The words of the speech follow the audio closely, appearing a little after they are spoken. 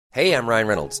Hey, I'm Ryan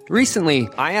Reynolds. Recently,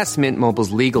 I asked Mint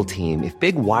Mobile's legal team if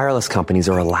big wireless companies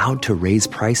are allowed to raise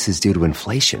prices due to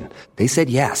inflation. They said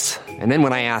yes. And then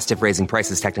when I asked if raising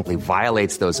prices technically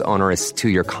violates those onerous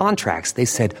two-year contracts, they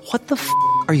said, "What the f***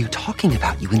 are you talking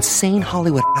about, you insane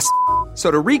Hollywood ass?" So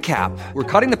to recap, we're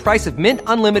cutting the price of Mint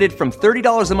Unlimited from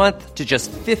 $30 a month to just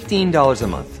 $15 a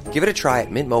month. Give it a try at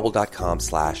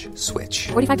mintmobile.com/switch.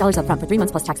 $45 up front for 3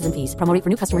 months plus taxes and fees. Promo rate for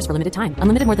new customers for limited time.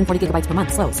 Unlimited more than 40 gigabytes per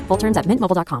month. Slows full terms at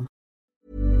mintmobile.com.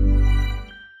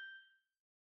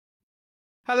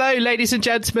 Hello, ladies and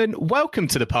gentlemen. Welcome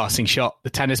to The Passing Shot, the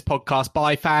tennis podcast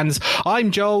by fans.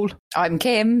 I'm Joel. I'm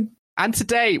Kim. And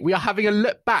today we are having a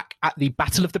look back at the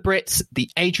Battle of the Brits, the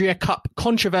Adria Cup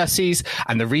controversies,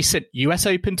 and the recent US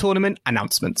Open tournament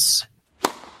announcements.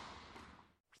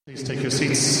 Please take your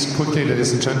seats quickly,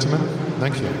 ladies and gentlemen.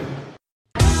 Thank you.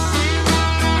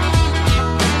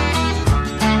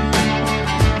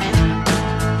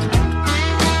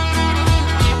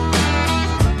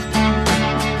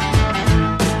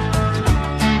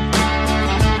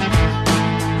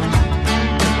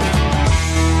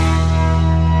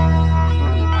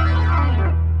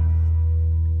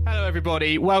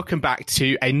 Everybody, welcome back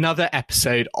to another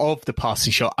episode of The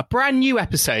Passing Shot, a brand new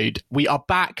episode. We are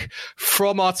back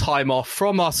from our time off,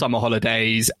 from our summer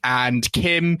holidays, and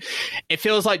Kim, it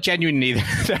feels like genuinely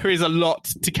there is a lot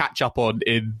to catch up on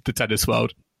in the tennis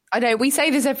world. I know, we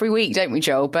say this every week, don't we,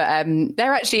 Joel? But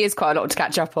there actually is quite a lot to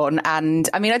catch up on. And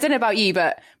I mean, I don't know about you,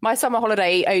 but my summer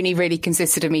holiday only really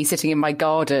consisted of me sitting in my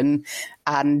garden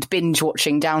and binge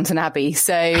watching Downton Abbey.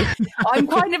 So I'm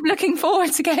kind of looking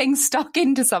forward to getting stuck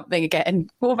into something again.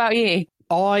 What about you?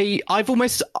 I've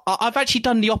actually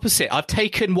done the opposite. I've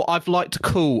taken what I've liked to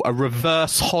call a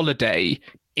reverse holiday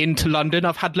into London.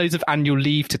 I've had loads of annual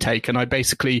leave to take, and I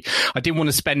didn't want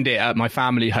to spend it at my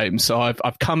family home, so I've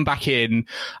come back into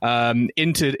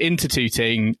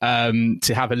Tooting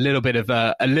to have a little bit of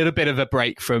a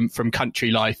break from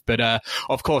country life. But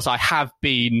of course, I have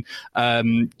been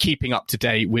keeping up to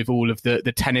date with all of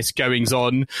the tennis goings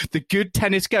on, the good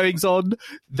tennis goings on,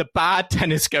 the bad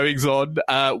tennis goings on,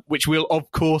 which we'll of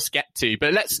course get to.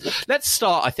 But let's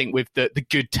start, I think, with the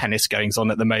good tennis goings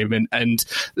on at the moment, and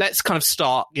let's kind of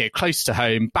start close to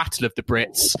home. Battle of the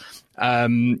Brits. I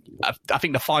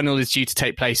think the final is due to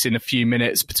take place in a few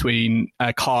minutes between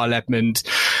Kyle Edmund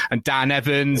and Dan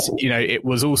Evans. It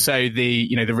was also the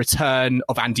return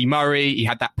of Andy Murray. He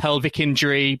had that pelvic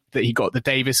injury that he got at the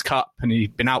Davis Cup, and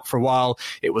he'd been out for a while.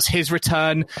 It was his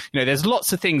return. There's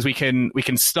lots of things we can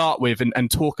start with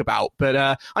and talk about.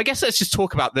 But I guess let's just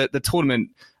talk about the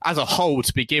tournament as a whole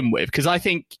to begin with, because I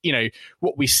think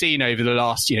what we've seen over the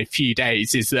last few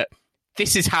days is that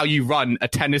this is how you run a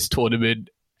tennis tournament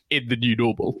in the new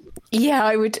normal. Yeah,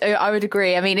 I would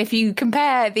agree. I mean, if you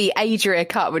compare the Adria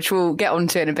Cup, which we'll get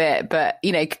onto in a bit, but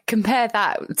compare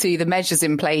that to the measures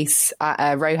in place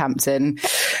at Roehampton,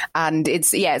 and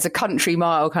it's a country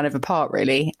mile kind of apart,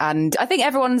 really. And I think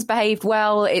everyone's behaved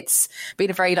well. It's been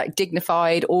a very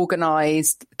dignified,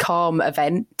 organised, calm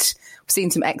event. We've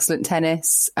seen some excellent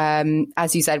tennis.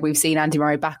 As you said, we've seen Andy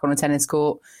Murray back on a tennis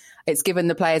court. It's given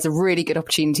the players a really good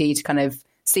opportunity to kind of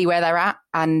see where they're at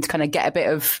and kind of get a bit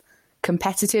of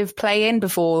competitive play in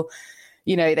before,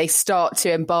 they start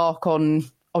to embark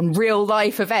on real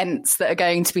life events that are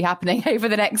going to be happening over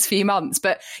the next few months.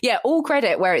 But yeah, all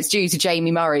credit where it's due to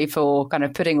Jamie Murray for kind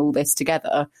of putting all this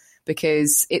together,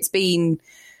 because it's been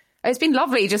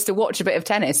lovely just to watch a bit of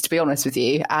tennis, to be honest with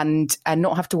you, and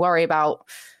not have to worry about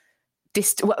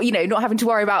not having to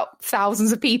worry about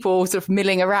thousands of people sort of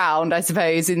milling around, I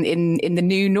suppose, in the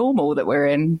new normal that we're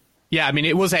in. Yeah, I mean,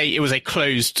 it was a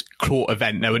closed court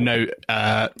event. There were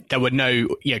no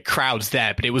crowds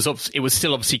there, but it was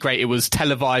still obviously great. It was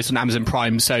televised on Amazon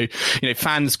Prime, so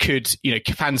fans could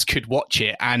watch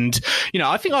it. And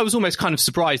I think I was almost kind of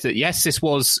surprised that yes, this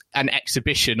was an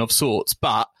exhibition of sorts,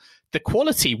 but the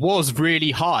quality was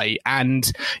really high,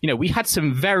 and we had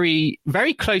some very,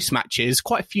 very close matches.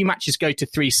 Quite a few matches go to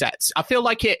 3 sets. I feel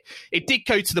like it did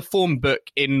go to the form book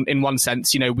in one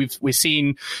sense. We've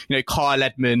seen Kyle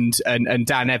Edmund and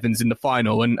Dan Evans in the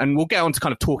final, and we'll get on to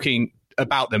kind of talking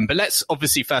about them. But let's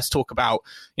obviously first talk about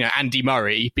Andy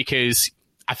Murray, because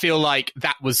I feel like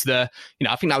that was the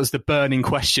burning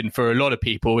question for a lot of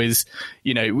people is,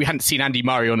 we hadn't seen Andy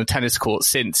Murray on a tennis court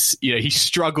since, he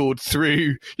struggled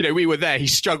through, we were there. He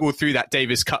struggled through that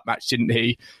Davis Cup match, didn't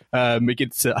he? I think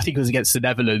it was against the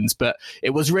Netherlands, but it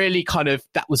was really kind of,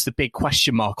 that was the big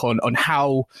question mark on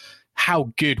how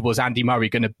how good was Andy Murray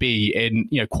going to be in,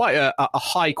 quite a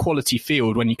high quality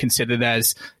field when you consider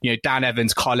there's, Dan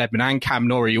Evans, Kyle Edmund and Cam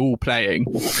Norrie all playing.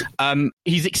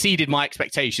 He's exceeded my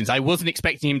expectations. I wasn't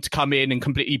expecting him to come in and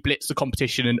completely blitz the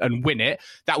competition and win it.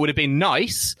 That would have been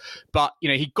nice. But,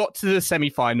 he got to the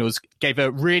semi-finals, gave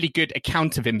a really good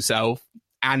account of himself.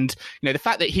 And, the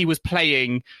fact that he was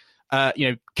playing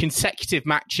consecutive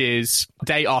matches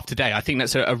day after day, I think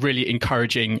that's a really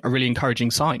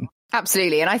encouraging sign.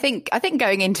 Absolutely. And I think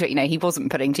going into it, he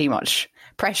wasn't putting too much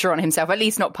pressure on himself, at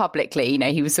least not publicly.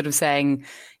 He was sort of saying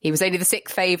he was only the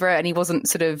sixth favourite and he wasn't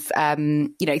sort of,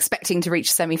 expecting to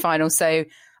reach semi-final. So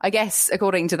I guess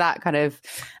according to that kind of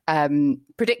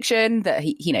prediction that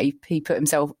he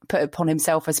put upon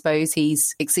himself, I suppose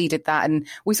he's exceeded that. And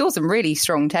we saw some really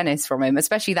strong tennis from him,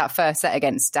 especially that first set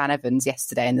against Dan Evans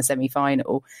yesterday in the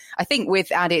semi-final. I think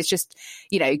with Andy, it's just,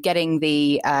 getting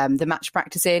the match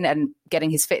practice in and getting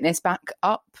his fitness back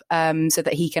up so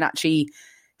that he can actually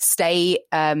stay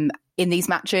in these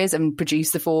matches and produce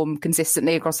the form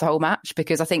consistently across the whole match.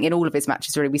 Because I think in all of his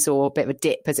matches, really, we saw a bit of a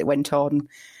dip as it went on.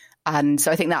 And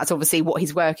so I think that's obviously what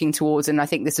he's working towards. And I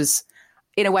think this was,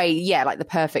 in a way, like the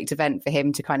perfect event for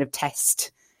him to kind of test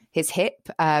his hip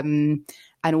and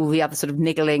all the other sort of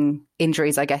niggling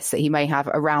injuries, I guess, that he may have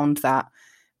around that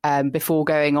before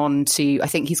going on to, I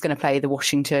think he's going to play the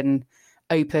Washington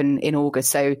Open in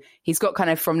August. So he's got kind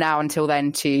of from now until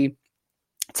then to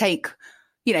take,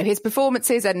 his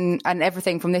performances and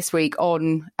everything from this week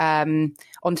onto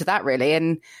that, really.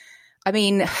 And I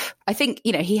mean, I think,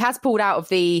 he has pulled out of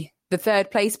the third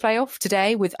place playoff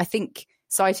today with, I think,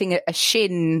 citing a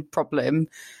shin problem.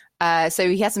 So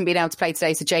he hasn't been able to play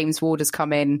today. So James Ward has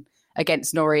come in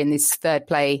against Norrie in this third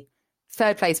place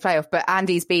playoff. But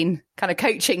Andy's been kind of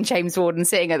coaching James Ward and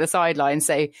sitting at the sideline.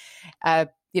 So,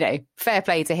 fair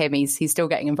play to him. He's still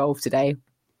getting involved today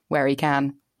where he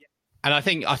can. And I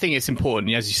think it's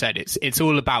important, as you said, it's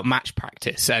all about match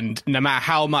practice. And no matter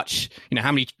how much,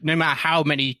 no matter how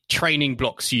many training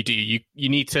blocks you do, you're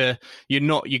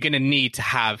going to need to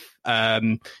have,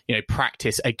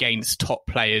 practice against top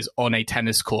players on a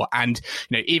tennis court. And,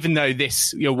 even though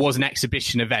this was an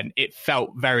exhibition event, it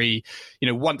felt very,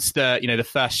 once the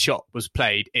first shot was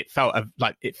played, it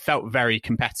felt very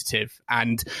competitive.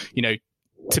 And,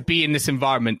 to be in this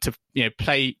environment, to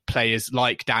play players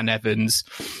like Dan Evans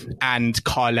and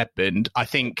Kyle Edmund, I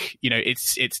think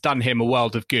it's done him a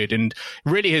world of good, and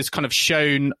really has kind of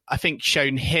shown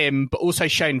him, but also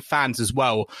shown fans as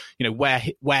well,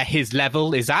 where his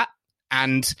level is at.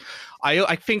 And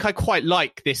I think I quite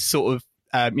like this sort of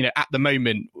at the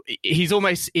moment he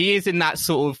is in that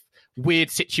sort of weird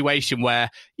situation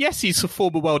where, yes, he's a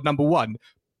former world number one,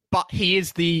 but he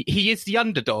is the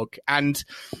underdog. And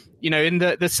in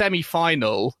the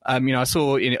semi-final, I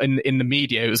saw in the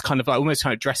media, it was kind of like almost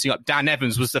kind of dressing up. Dan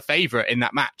Evans was the favourite in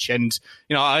that match, and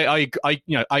I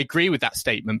agree with that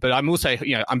statement. But I'm also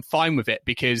I'm fine with it,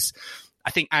 because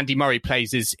I think Andy Murray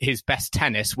plays his best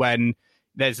tennis when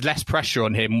there's less pressure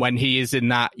on him, when he is in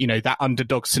that that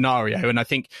underdog scenario. And I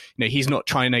think he's not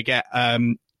trying to get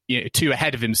too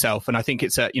ahead of himself, and I think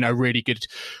it's a really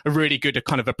good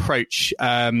kind of approach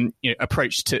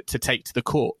to take to the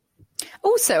court.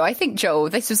 Also, I think, Joel,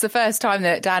 this was the first time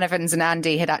that Dan Evans and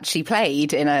Andy had actually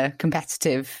played in a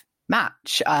competitive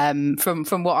match,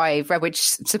 from what I've read, which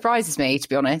surprises me, to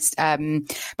be honest. But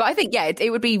I think, it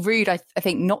would be rude, I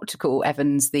think, not to call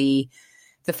Evans the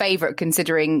favourite,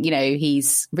 considering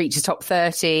he's reached the top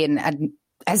 30 and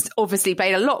has obviously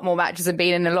played a lot more matches and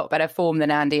been in a lot better form than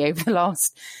Andy over the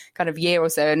last kind of year or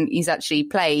so. And he's actually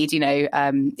played,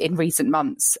 in recent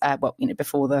months,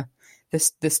 before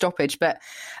the stoppage. But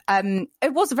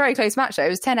it was a very close match, though. It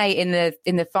was 10-8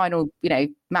 in the final,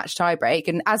 match tiebreak,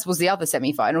 and as was the other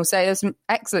semi-final. So there's some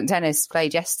excellent tennis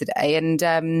played yesterday.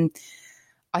 And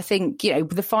I think,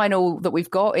 the final that we've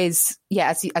got is,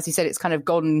 as you said, it's kind of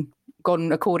gone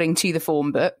according to the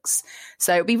form books.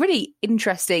 So it'd be really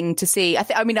interesting to see.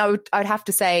 I'd have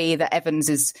to say that Evans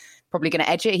is probably going to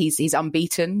edge it. He's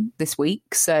unbeaten this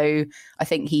week, so I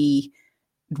think he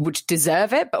would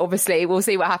deserve it. But obviously, we'll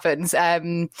see what happens.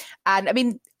 And I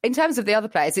mean, in terms of the other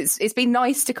players, it's been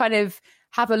nice to kind of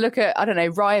have a look at,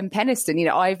 Ryan Peniston.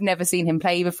 I've never seen him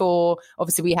play before.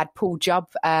 Obviously, we had Paul Jubb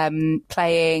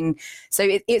playing. So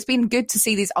it's been good to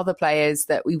see these other players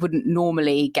that we wouldn't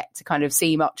normally get to kind of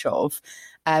see much of.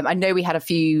 I know we had a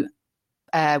few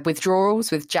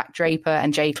withdrawals with Jack Draper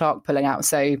and Jay Clark pulling out.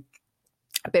 So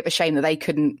a bit of a shame that they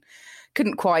couldn't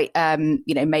quite,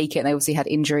 make it. And they obviously had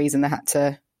injuries and they had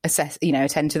to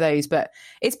attend to those. But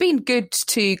it's been good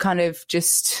to kind of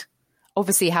just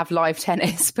obviously have live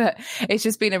tennis, but it's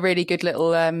just been a really good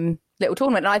little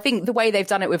tournament. And I think the way they've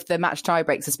done it with the match tie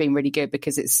breaks has been really good,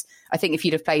 because I think if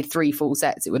you'd have played 3 full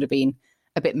sets, it would have been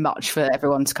a bit much for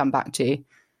everyone to come back to.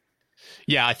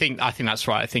 Yeah, I think that's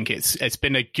right. I think it's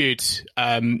been a good,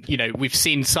 we've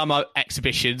seen some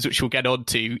exhibitions, which we'll get on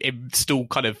to, install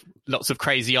kind of lots of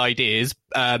crazy ideas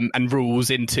and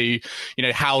rules into,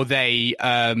 how they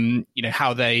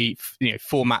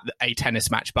format a tennis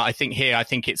match. But I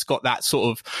think it's got that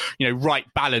sort of, right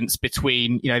balance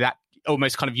between, that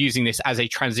almost kind of using this as a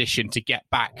transition to get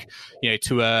back,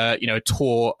 to a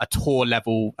tour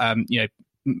level,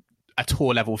 a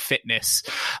tour level fitness.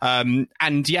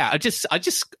 And yeah,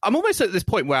 I'm almost at this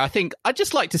point where I think I'd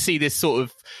just like to see this sort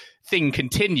of thing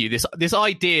continue, this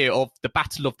idea of the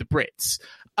Battle of the Brits.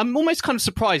 I'm almost kind of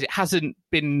surprised it hasn't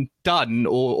been done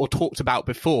or talked about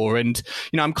before. And,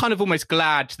 I'm kind of almost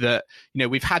glad that,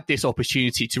 we've had this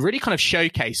opportunity to really kind of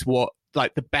showcase what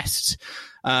like the best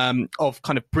of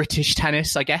kind of British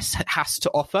tennis, I guess, has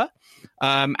to offer.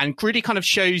 And really kind of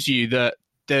shows you that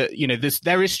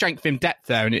there is strength in depth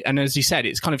there. And as you said,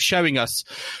 it's kind of showing us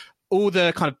all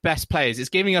the kind of best players. It's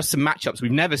giving us some matchups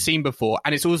we've never seen before.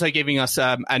 And it's also giving us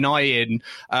an eye in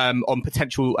on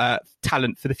potential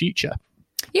talent for the future.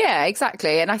 Yeah,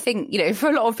 exactly. And I think, for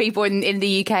a lot of people in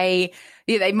the UK,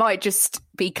 they might just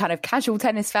be kind of casual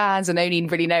tennis fans and only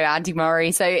really know Andy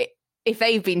Murray. So if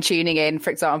they've been tuning in, for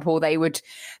example, they would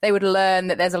learn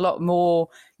that there's a lot more,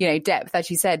 depth,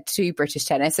 as you said, to British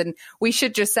tennis. And we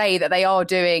should just say that they are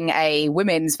doing a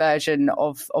women's version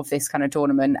of this kind of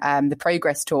tournament, the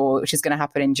Progress Tour, which is going to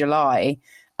happen in July.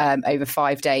 Over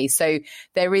 5 days. So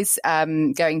there is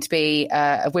going to be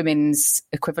a women's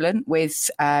equivalent with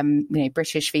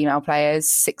British female players,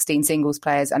 16 singles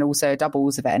players, and also a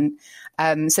doubles event.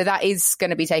 So that is going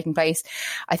to be taking place.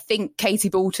 I think Katie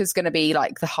Boulter's going to be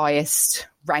like the highest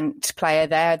ranked player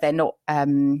there. They're not,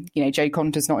 Jo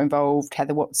Konta's not involved.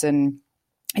 Heather Watson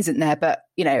isn't there. But,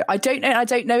 I don't know. I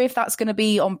don't know if that's going to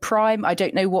be on Prime. I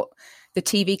don't know what the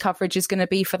TV coverage is going to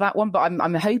be for that one, but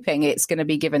I'm hoping it's going to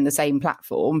be given the same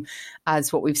platform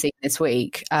as what we've seen this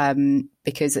week,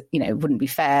 because, it wouldn't be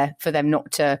fair for them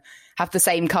not to have the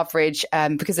same coverage,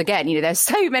 because again, there's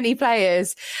so many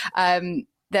players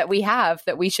that we have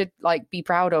that we should be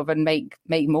proud of and make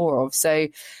more of. So,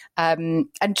 and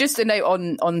just a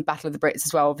note on Battle of the Brits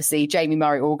as well. Obviously, Jamie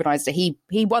Murray organised it.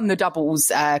 He won the doubles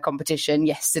competition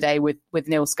yesterday with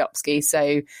Neil Skupski.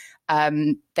 So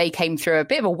they came through a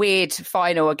bit of a weird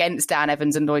final against Dan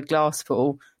Evans and Lloyd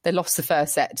Glasspool. They lost the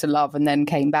first set to love and then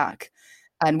came back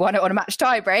and won it on a match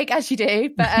tie break, as you do.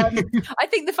 But I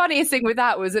think the funniest thing with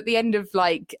that was at the end of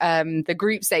the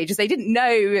group stages, they didn't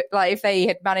know if they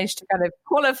had managed to kind of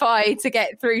qualify to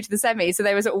get through to the semis. So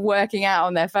they were sort of working out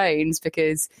on their phones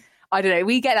because, I don't know,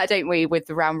 we get that, don't we, with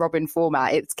the round robin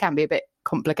format. It can be a bit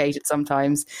complicated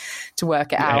sometimes to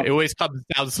work it out. It always comes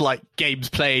down to games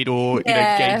played or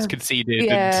games conceded.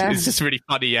 Yeah. And it's just really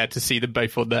funny, to see them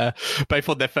both on their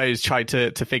phones trying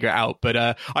to figure it out. But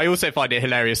I also find it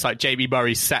hilarious. Jamie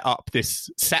Murray set up this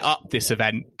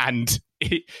event and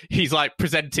he's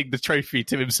presenting the trophy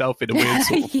to himself in a weird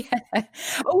sort of... Yeah.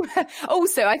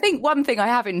 Also, I think one thing I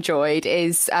have enjoyed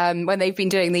is when they've been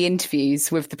doing the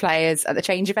interviews with the players at the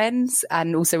change events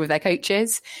and also with their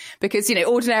coaches, because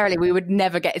ordinarily we would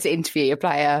never get to interview a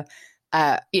player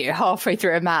halfway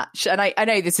through a match, and I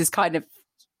know this is kind of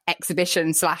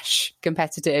exhibition /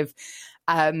 competitive,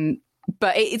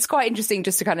 but it's quite interesting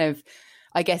just to kind of,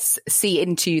 I guess, see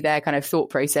into their kind of thought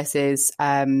processes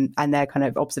and their kind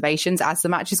of observations as the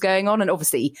match is going on. And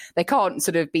obviously they can't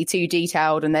sort of be too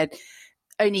detailed, and they're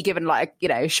only given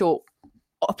a short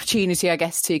opportunity, I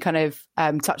guess, to kind of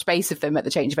touch base with them at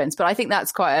the change events. But I think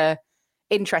that's quite a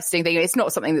interesting thing. It's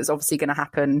not something that's obviously going to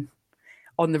happen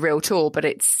on the real tour, but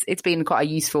it's been quite a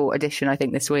useful addition, I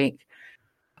think, this week.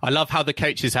 I love how the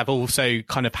coaches have also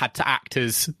kind of had to act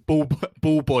as ball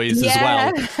boys as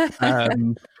well.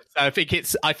 So I think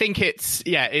it's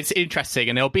interesting,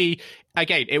 and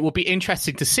it will be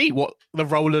interesting to see what the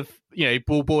role of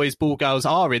ball boys, ball girls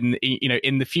are in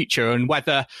the future, and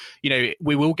whether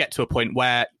we will get to a point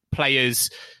where players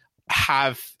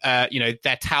have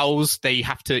their towels, they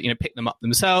have to pick them up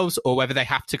themselves, or whether they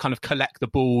have to kind of collect the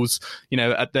balls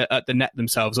at the net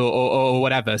themselves or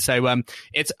whatever. So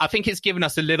I think it's given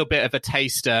us a little bit of a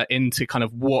taster into kind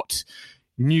of what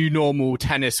new normal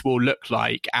tennis will look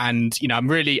like. And I'm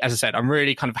really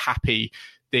kind of happy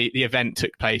the event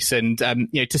took place, and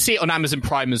to see it on Amazon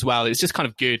Prime as well, it's just kind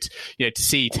of good to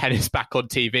see tennis back on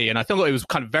TV. And I thought it was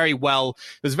kind of very well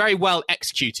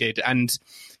executed, and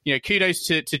kudos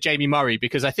to Jamie Murray,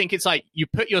 because I think it's you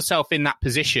put yourself in that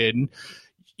position.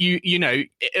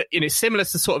 similar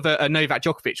to sort of a Novak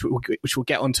Djokovic, which we'll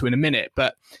get onto in a minute.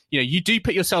 But you do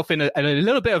put yourself in a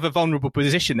little bit of a vulnerable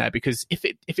position there, because if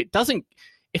it doesn't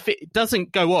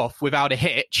go off without a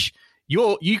hitch,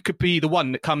 you could be the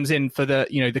one that comes in for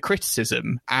the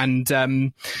criticism, and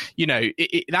that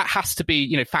has to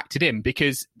be factored in,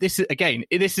 because this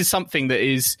is something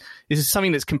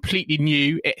that's completely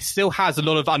new. It still has a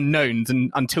lot of unknowns,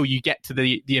 and until you get to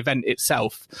the event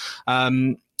itself.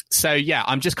 So yeah,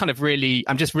 I'm just really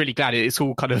glad it's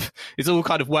all kind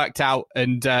of worked out,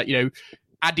 and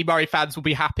Andy Murray fans will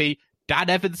be happy. Dan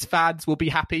Evans fans will be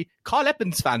happy. Carl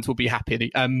Edmonds fans will be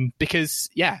happy, because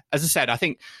as I said, I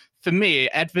think for me,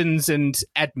 Evans and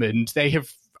Edmund,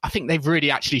 I think they've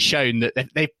really actually shown that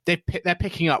they're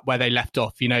picking up where they left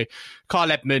off.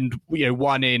 Carl Edmund,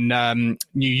 won in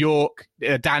New York.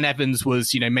 Dan Evans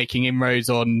was, making inroads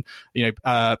on,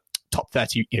 top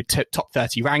 30, top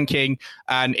 30 ranking,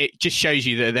 and it just shows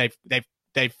you that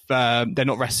they're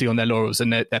not resting on their laurels,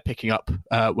 and they're picking up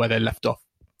where they left off.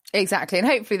 Exactly. And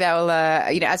hopefully they'll,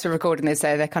 as we're recording this,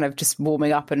 they're kind of just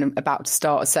warming up and about to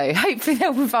start. So hopefully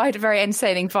they'll provide a very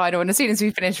entertaining final. And as soon as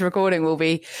we finish recording, we'll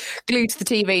be glued to the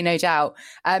TV, no doubt.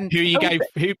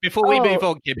 Before we move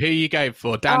on, Kim, who are you going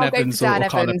for? Dan Evans or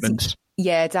Carl Edmonds?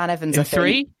 Yeah, Dan Evans. In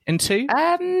 3? In 2?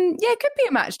 Yeah, it could be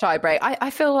a match tiebreak. I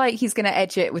feel like he's going to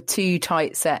edge it with 2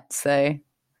 tight sets. So,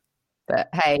 but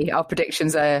hey, our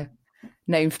predictions are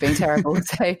known for being terrible.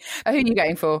 So who are you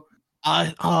going for?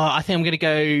 I think I'm going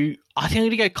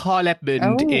to go Carl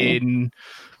Edmund in.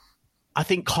 I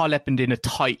think Carl Edmund in a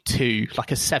tight 2,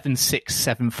 like a 7-6,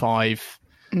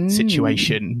 7-5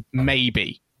 situation,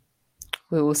 maybe.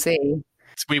 We will see.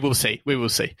 We will see.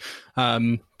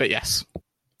 But yes.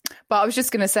 But I was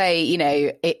just going to say,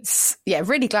 it's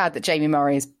really glad that Jamie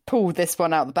Murray has pulled this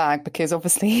one out of the bag, because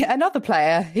obviously another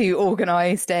player who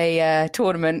organised a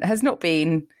tournament has not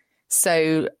been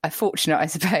so fortunate, I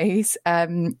suppose.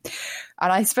 And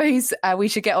I suppose we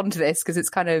should get onto this, because it's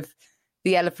kind of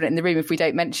the elephant in the room if we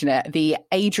don't mention it. The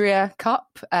Adria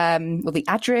Cup, or the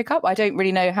Adria Cup. I don't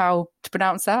really know how to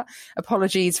pronounce that.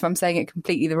 Apologies if I'm saying it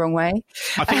completely the wrong way.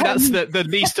 I think that's the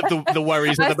least of the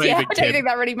worries at the moment. Yeah, I don't think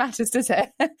that really matters, does it?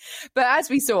 But as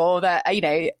we saw, that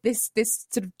this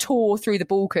sort of tour through the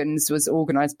Balkans was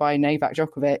organised by Novak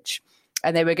Djokovic,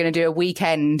 and they were going to do a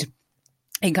weekend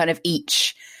in kind of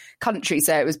each country.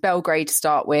 So it was Belgrade to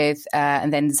start with,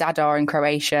 and then Zadar in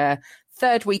Croatia.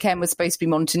 Third weekend was supposed to be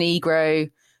Montenegro.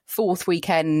 Fourth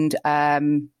weekend, I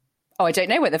don't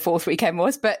know where the fourth weekend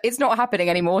was, but it's not happening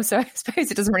anymore, so I suppose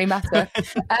it doesn't really matter.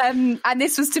 And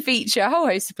this was to feature a whole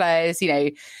host of players,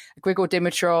 Grigor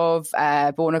Dimitrov,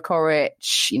 Borna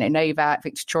Koric, Novak,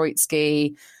 Viktor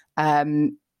Troicki,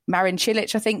 Marin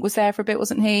Cilic, I think, was there for a bit,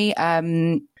 wasn't he?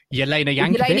 Jelena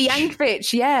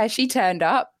Jankovic, yeah, she turned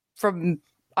up from,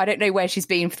 I don't know where she's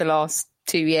been for the last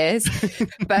 2 years,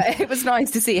 but it was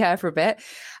nice to see her for a bit.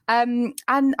 And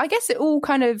I guess it all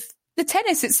kind of, the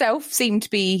tennis itself seemed to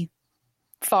be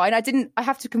fine. I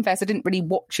have to confess, I didn't really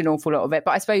watch an awful lot of it,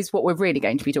 but I suppose what we're really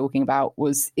going to be talking about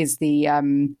is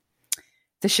the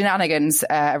shenanigans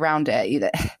around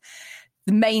it.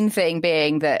 The main thing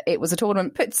being that it was a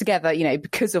tournament put together,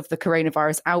 because of the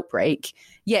coronavirus outbreak,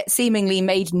 yet seemingly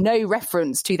made no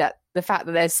reference to the fact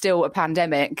that there's still a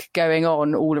pandemic going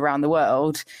on all around the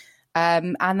world.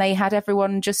 And they had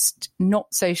everyone just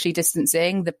not socially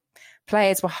distancing. The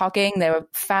players were hugging. There were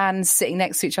fans sitting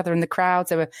next to each other in the crowds.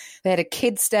 They had a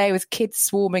kids' day with kids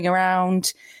swarming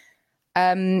around.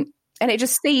 And it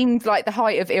just seemed like the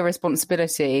height of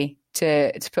irresponsibility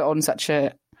to put on such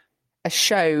a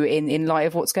show in light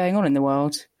of what's going on in the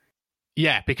world.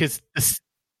 Yeah, because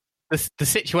the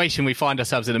situation we find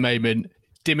ourselves in at the moment,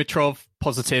 Dimitrov,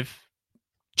 positive.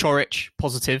 Coric,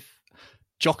 positive.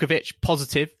 Djokovic,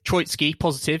 positive. Troicki,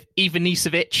 positive.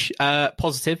 Ivanisevic,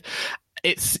 positive.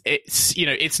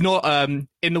 It's not,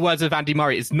 in the words of Andy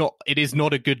Murray, it is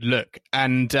not a good look.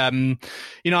 And,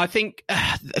 I think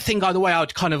the way I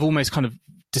would almost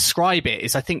describe it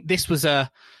is, I think this was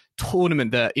a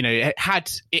tournament that,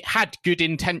 it had good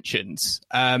intentions.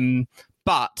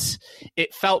 But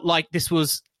it felt like this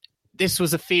was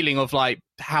a feeling of like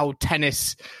how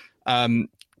tennis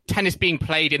being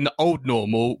played in the old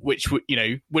normal, which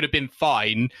would have been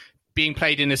fine, being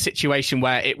played in a situation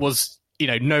where it was,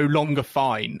 no longer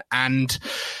fine. And,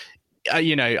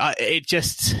 it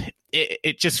just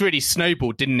really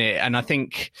snowballed, didn't it? And I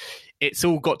think it's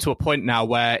all got to a point now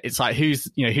where it's like, who's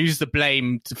the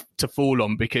blame to fall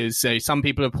on? Because some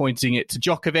people are pointing it to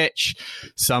Djokovic,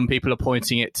 some people are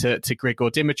pointing it to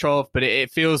Grigor Dimitrov, but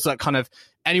it feels like kind of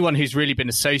anyone who's really been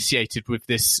associated with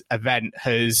this event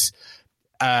has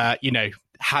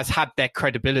has had their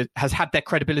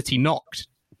credibility knocked.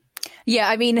 Yeah,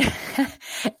 I mean,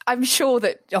 I'm sure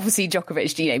that obviously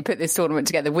Djokovic, put this tournament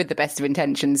together with the best of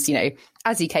intentions.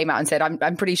 As he came out and said,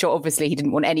 I'm pretty sure obviously he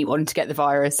didn't want anyone to get the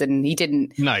virus, and he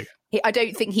didn't. No, I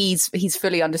don't think he's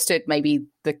fully understood maybe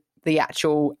the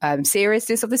actual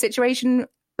seriousness of the situation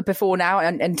before now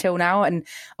and until now. And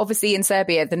obviously in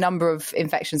Serbia, the number of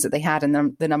infections that they had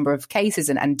and the number of cases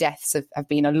and deaths have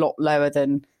been a lot lower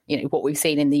than what we've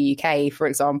seen in the UK, for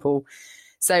example.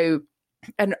 So,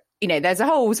 and there's a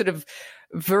whole sort of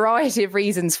variety of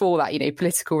reasons for that,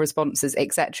 political responses,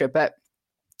 etc. But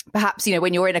perhaps,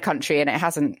 when you're in a country and it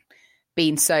hasn't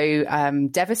been so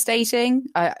devastating,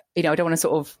 I don't want to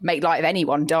sort of make light of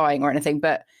anyone dying or anything,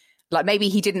 but like maybe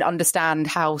he didn't understand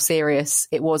how serious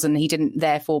it was and he didn't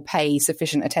therefore pay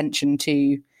sufficient attention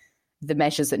to the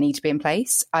measures that need to be in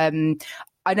place. I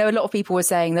know a lot of people were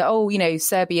saying that,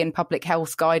 Serbian public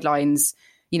health guidelines,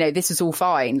 this is all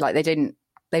fine. Like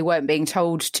they weren't being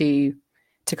told to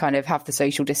kind of have the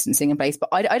social distancing in place. But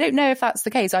I don't know if that's the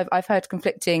case. I've heard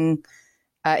conflicting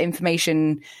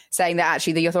information saying that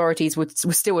actually the authorities were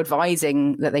still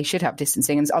advising that they should have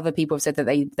distancing, and other people have said that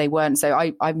they weren't. So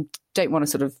I don't want to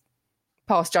sort of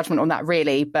pass judgment on that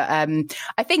really. But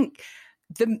I think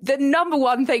the number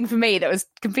one thing for me that was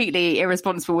completely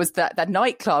irresponsible was that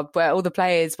nightclub where all the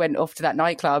players went off to that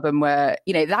nightclub and were,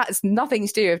 that's nothing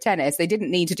to do with tennis. They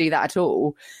didn't need to do that at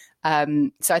all.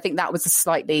 So I think that was a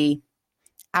slightly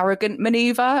arrogant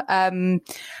maneuver.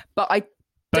 But I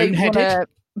don't want to...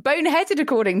 Boneheaded,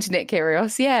 according to Nick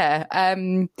Kyrgios, yeah.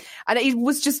 And it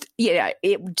was just,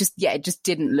 it just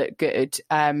didn't look good.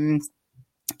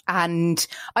 And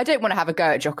I don't want to have a go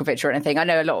at Djokovic or anything. I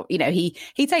know a lot, he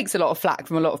takes a lot of flack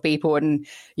from a lot of people and,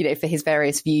 for his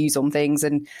various views on things.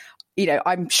 And,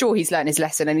 I'm sure he's learned his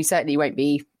lesson and he certainly won't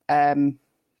be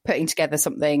putting together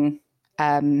something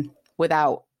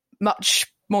without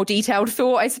much more detailed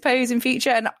thought, I suppose, in future.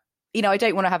 And, I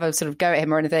don't want to have a sort of go at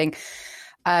him or anything.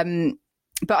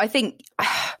 But I think,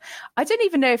 I don't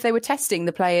even know if they were testing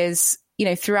the players,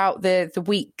 throughout the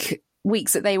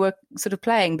weeks that they were sort of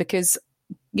playing, because,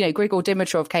 Grigor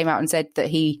Dimitrov came out and said that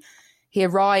he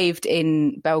arrived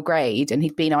in Belgrade and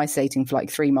he'd been isolating for like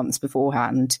 3 months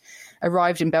beforehand,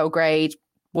 arrived in Belgrade,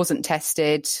 wasn't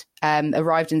tested,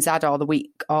 arrived in Zadar the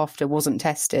week after, wasn't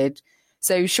tested.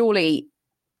 So surely,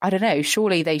 I don't know,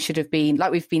 surely they should have been,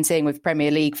 like we've been seeing with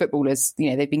Premier League footballers,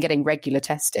 they've been getting regular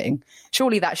testing.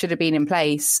 Surely that should have been in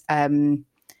place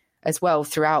as well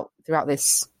throughout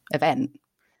this event.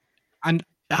 And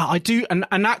I do, and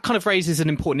that kind of raises an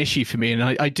important issue for me. And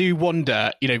I do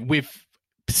wonder,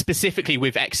 specifically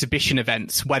with exhibition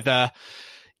events, whether,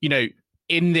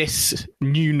 in this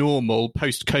new normal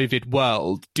post-COVID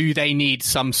world, do they need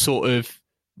some sort of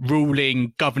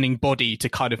governing body to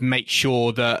kind of make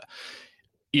sure that,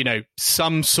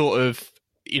 some sort of,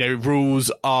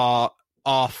 rules are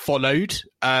followed,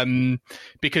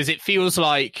 because it feels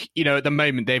like, at the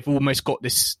moment they've almost got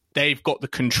they've got the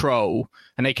control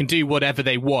and they can do whatever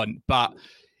they want. But,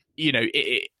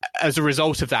 as a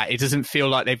result of that, it doesn't feel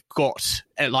like they've got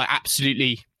like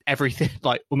absolutely everything,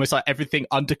 like almost like everything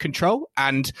under control.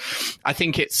 And I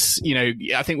think it's,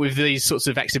 I think with these sorts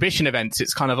of exhibition events,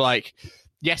 it's kind of like,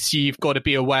 yes, you've got to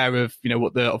be aware of,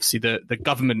 what obviously the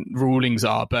government rulings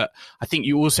are, but I think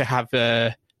you also have,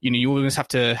 you always have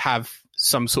to have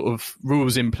some sort of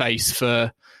rules in place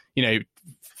for,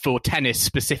 for tennis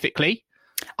specifically.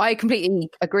 I completely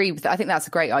agree with that. I think that's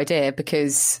a great idea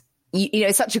because,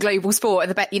 it's such a global sport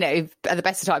at the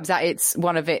best of times that it's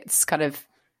one of its kind of,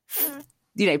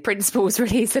 principles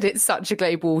really is that it's such a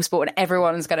global sport and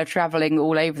everyone's kind of traveling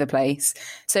all over the place.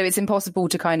 So it's impossible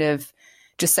to kind of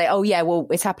just say, oh yeah, well,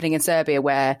 it's happening in Serbia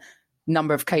where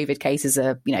number of COVID cases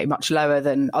are, much lower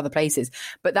than other places.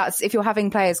 But that's, if you're having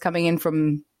players coming in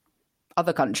from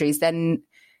other countries, then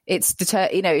it's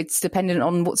dependent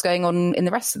on what's going on in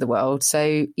the rest of the world.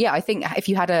 So yeah, I think if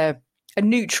you had a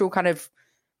neutral kind of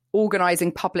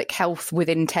organising public health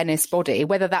within tennis body,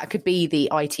 whether that could be the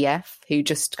ITF, who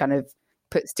just kind of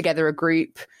puts together a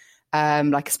group,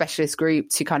 like a specialist group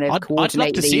to kind of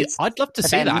coordinate these. I'd love to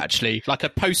see that actually, like a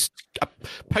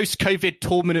post-COVID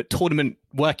tournament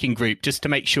working group, just to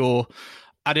make sure,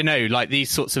 I don't know, like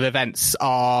these sorts of events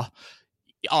are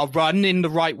run in the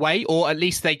right way, or at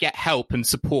least they get help and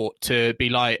support to be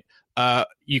like,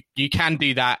 you can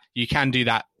do that,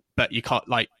 but you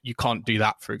can't do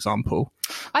that, for example.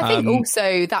 I think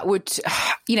also that would,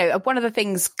 one of the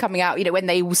things coming out, when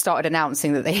they all started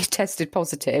announcing that they tested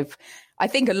positive, I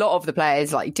think a lot of the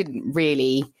players didn't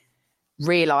really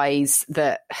realise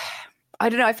that. I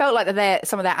don't know. I felt like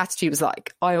some of their attitude was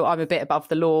like, I'm a bit above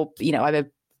the law.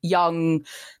 young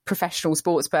professional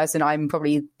sports person, I'm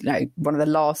probably one of the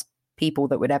last people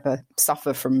that would ever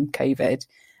suffer from COVID.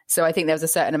 So I think there was a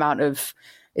certain amount of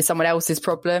it's someone else's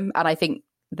problem, and I think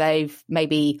they've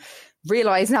maybe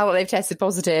realised now that they've tested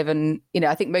positive, and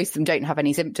I think most of them don't have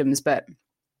any symptoms, but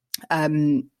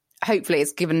hopefully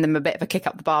it's given them a bit of a kick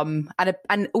up the bum,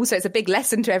 and also it's a big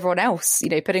lesson to everyone else,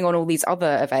 putting on all these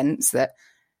other events that,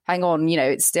 hang on,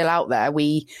 it's still out there.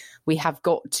 We have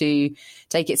got to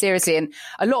take it seriously. And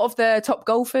a lot of the top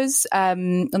golfers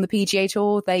on the PGA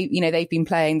Tour, they've been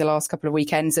playing the last couple of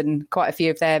weekends, and quite a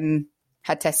few of them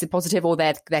had tested positive, or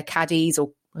their caddies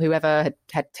or whoever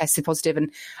had tested positive.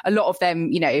 And a lot of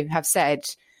them, have said,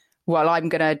 well, I'm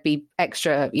going to be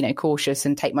extra, cautious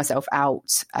and take myself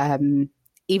out.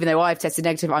 Even though I've tested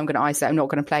negative, I'm going to isolate. I'm not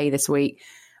going to play this week.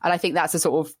 And I think that's the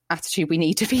sort of attitude we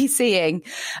need to be seeing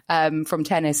from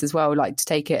tennis as well, like to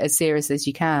take it as serious as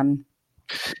you can.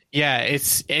 Yeah,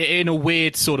 it's in a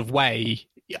weird sort of way.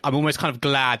 I'm almost kind of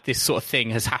glad this sort of thing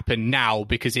has happened now,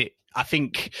 because I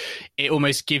think it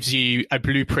almost gives you a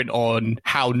blueprint on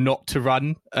how not to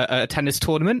run a tennis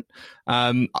tournament.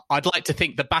 I'd like to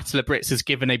think the Battle of Brits has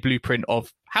given a blueprint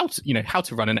of how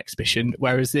to run an exhibition,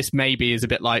 whereas this maybe is a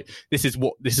bit like this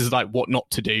is like what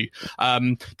not to do.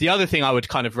 The other thing I would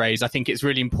kind of raise, I think it's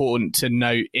really important to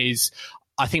note, is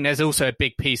I think there's also a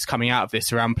big piece coming out of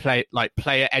this around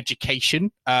player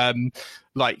education,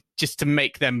 just to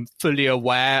make them fully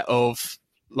aware of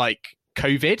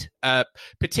COVID,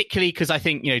 particularly because I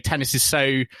think tennis is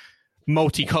so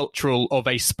multicultural of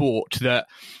a sport that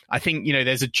I think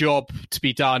there's a job to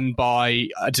be done by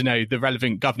the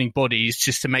relevant governing bodies,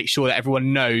 just to make sure that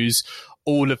everyone knows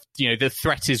all of the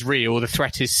threat is real, the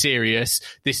threat is serious.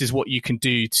 This is what you can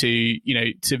do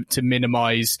to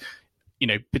minimize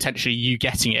potentially you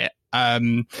getting it.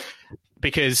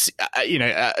 Because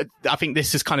I think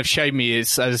this has kind of shown me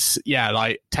as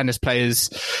tennis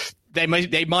players, they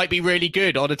might be really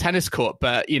good on a tennis court,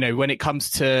 but when it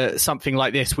comes to something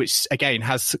like this, which again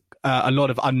has a lot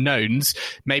of unknowns,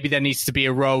 maybe there needs to be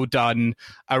a role done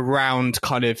around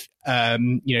kind of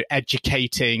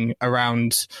educating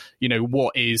around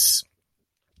what is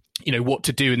what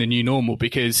to do in the new normal,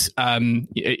 because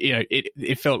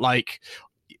it felt like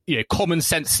common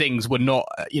sense things were not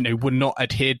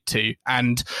adhered to,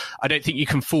 and I don't think you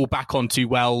can fall back onto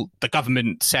the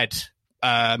government said.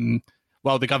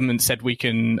 The government said we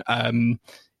can, run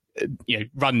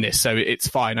this, so it's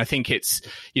fine. I think it's,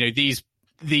 there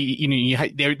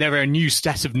are a new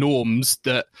set of norms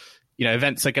that,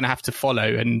 events are going to have to follow,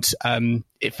 and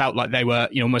it felt like they were,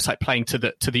 almost like playing to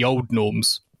the old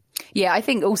norms. Yeah, I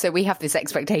think also we have this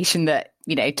expectation that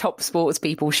top sports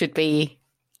people should be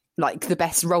like the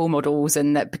best role models,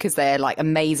 and that because they're like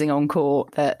amazing on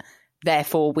court, that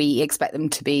therefore we expect them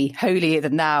to be holier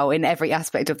than thou in every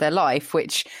aspect of their life,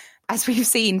 which, as we've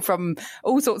seen from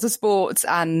all sorts of sports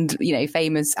and,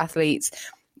 famous athletes,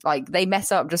 like they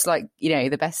mess up just like,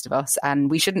 the best of us, and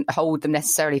we shouldn't hold them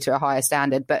necessarily to a higher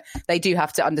standard, but they do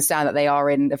have to understand that they are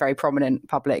in a very prominent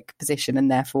public position, and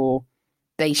therefore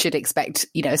they should expect,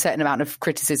 a certain amount of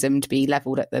criticism to be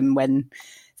leveled at them when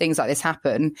things like this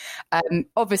happen.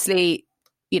 Obviously,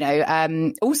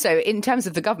 also in terms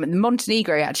of the government,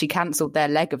 Montenegro actually cancelled their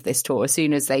leg of this tour as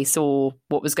soon as they saw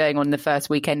what was going on the first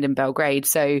weekend in Belgrade.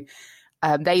 So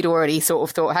they'd already sort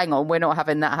of thought, hang on, we're not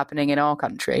having that happening in our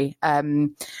country.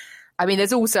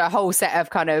 There's also a whole set of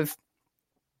kind of,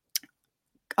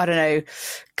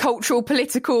 cultural,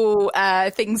 political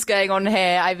things going on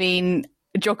here. I mean,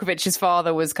 Djokovic's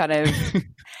father was kind of...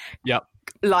 Yep.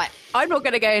 I'm not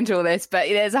going to go into all this, but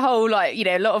there's a whole,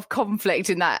 a lot of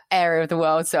conflict in that area of the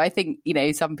world. So I think,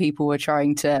 some people were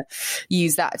trying to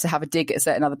use that to have a dig at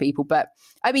certain other people. But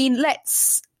I mean,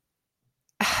 this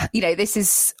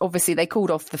is obviously, they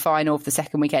called off the final of the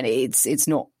second weekend. It's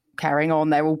not carrying on.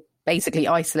 They're all basically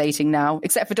isolating now,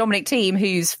 except for Dominic Thiem,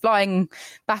 who's flying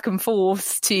back and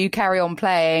forth to carry on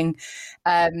playing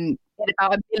in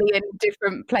about 1 million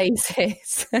different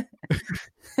places.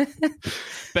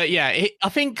 But yeah, I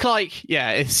think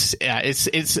it's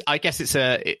I guess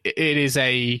it is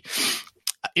a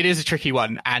tricky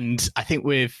one, and I think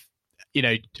with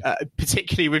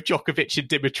particularly with Djokovic and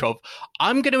Dimitrov,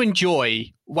 I'm going to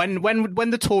enjoy when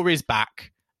the tour is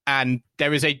back and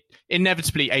there is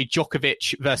inevitably a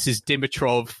Djokovic versus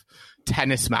Dimitrov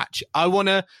tennis match. I want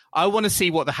to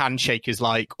see what the handshake is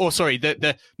like. Or sorry,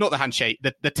 the not the handshake,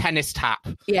 the tennis tap.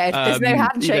 Yeah, there's no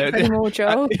handshake anymore,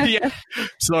 Joel. Yeah,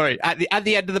 sorry. At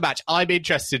the end of the match, I'm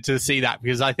interested to see that,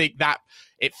 because I think that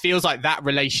it feels like that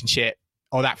relationship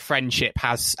or that friendship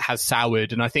has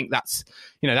soured, and I think that's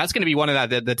going to be one of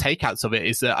the takeouts of it,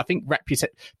 is that I think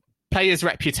players'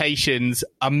 reputations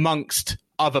amongst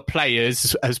other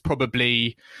players has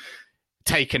probably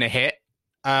taken a hit.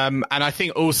 And I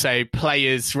think also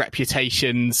players'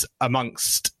 reputations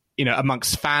amongst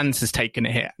fans has taken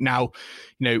a hit. Now,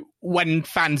 when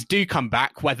fans do come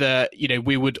back, whether,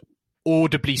 we would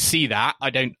audibly see that, I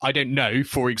don't know.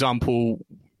 For example,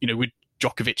 would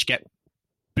Djokovic get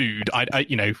booed?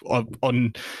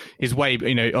 On his way,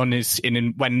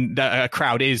 when a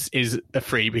crowd is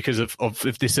free because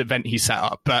of this event he set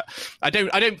up. But I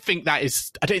don't think that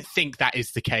is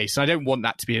the case, and I don't want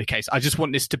that to be the case. I just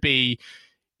want this to be,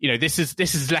 this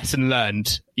is lesson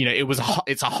learned.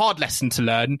 It's a hard lesson to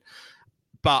learn,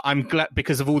 but I'm glad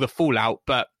because of all the fallout.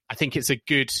 But I think it's a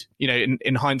good,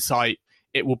 in hindsight,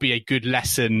 it will be a good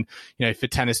lesson, for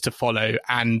tennis to follow.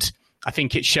 And I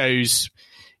think it shows,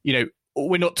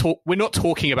 we're not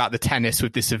talking about the tennis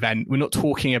with this event. We're not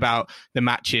talking about the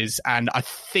matches. And I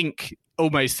think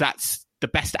almost that's the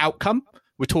best outcome.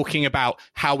 We're talking about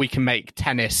how we can make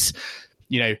tennis,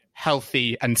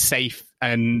 healthy and safe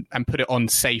and put it on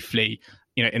safely,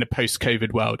 in a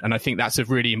post-COVID world. And I think that's a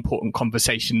really important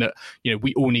conversation that,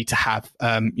 we all need to have,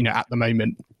 at the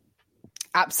moment.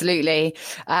 Absolutely.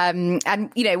 And,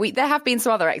 there have been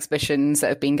some other exhibitions that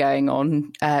have been going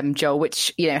on, Joel,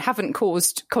 which, haven't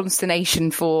caused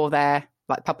consternation for their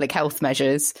public health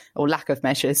measures or lack of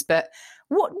measures. But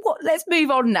what let's move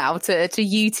on now to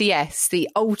UTS, the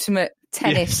ultimate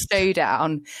tennis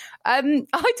showdown. I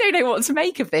don't know what to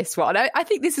make of this one. I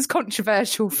think this is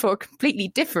controversial for a completely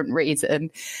different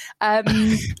reason.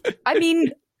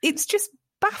 It's just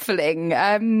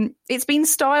baffling. It's been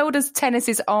styled as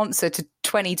tennis's answer to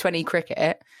 2020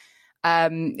 cricket.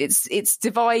 It's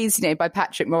devised, by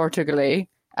Patrick Mouratoglou.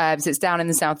 So it's down in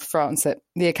the south of France at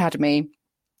the academy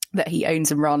that he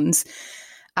owns and runs,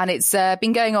 and it's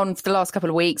been going on for the last couple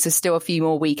of weeks. There's still a few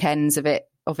more weekends of it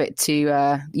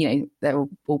to they're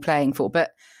all playing for,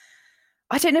 but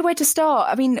I don't know where to start.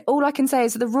 I mean, all I can say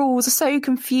is that the rules are so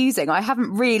confusing. I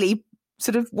haven't really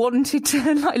sort of wanted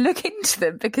to look into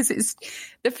them because it's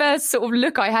the first sort of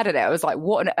look I had at it. I was like,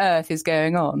 what on earth is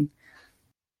going on?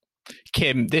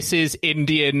 Kim, this is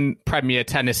Indian Premier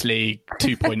Tennis League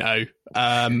 2.0.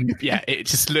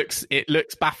 It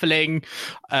looks baffling.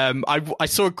 I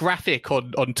saw a graphic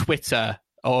on Twitter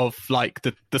of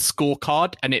the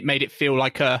scorecard, and it made it feel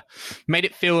like a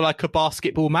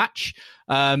basketball match.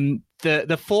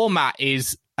 The format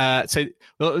is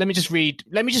let me just read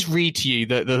to you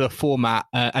the format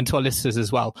and to our listeners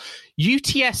as well.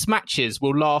 UTS matches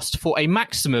will last for a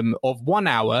maximum of 1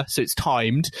 hour, so it's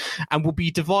timed, and will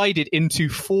be divided into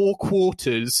 4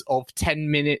 quarters of 10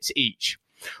 minutes each,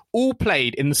 all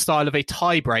played in the style of a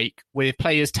tie-break, with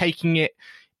players taking it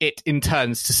in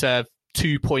turns to serve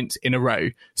 2 points in a row.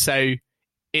 So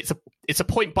it's a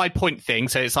point by point thing.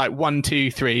 So it's 1, 2,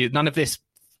 3. None of this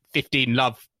 15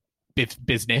 love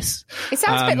business. It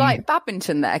sounds a bit like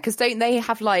badminton there, because don't they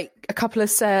have a couple of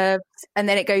serves and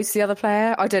then it goes to the other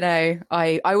player? I don't know.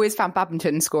 I always found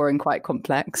badminton scoring quite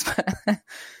complex.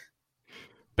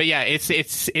 But yeah, it's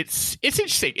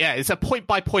interesting. Yeah, it's a point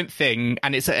by point thing,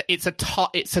 and it's a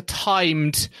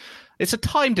timed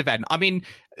event. I think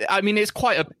it's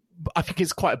quite a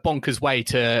bonkers way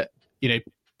to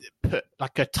put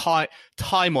a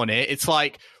time on it. It's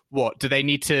like, what do they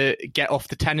need to get off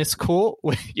the tennis court?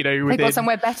 They've got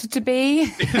somewhere better to be.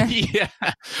 Yeah,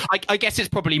 I guess it's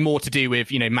probably more to do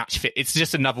with match fit. It's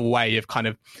just another way of kind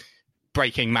of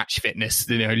breaking match fitness.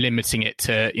 Limiting it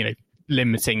to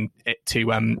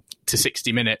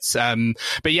 60 minutes.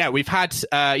 But yeah, we've had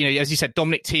as you said,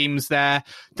 Dominic Thiem's there.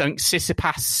 I think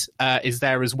Tsitsipas is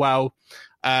there as well.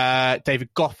 David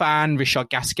Goffin, Richard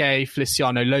Gasquet,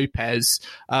 Feliciano Lopez.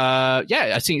 I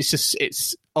think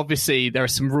it's obviously there are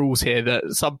some rules here that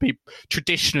some people,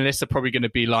 traditionalists, are probably going to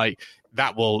be like,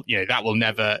 that will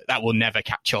never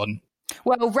catch on.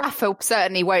 Well, Rafa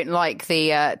certainly won't like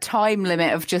the time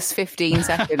limit of just 15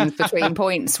 seconds between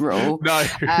points rule. No.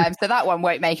 So that one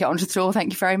won't make it onto the tour.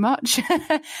 Thank you very much.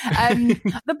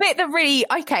 The bit that really,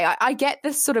 I get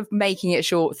this sort of making it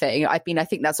short thing. I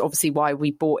think that's obviously why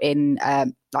we brought in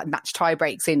match tie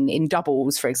breaks in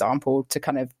doubles, for example, to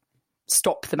kind of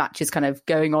stop the matches kind of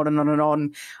going on and on and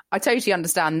on. I totally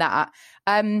understand that.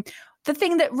 The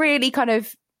thing that really kind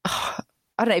of,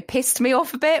 pissed me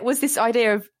off a bit was this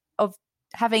idea of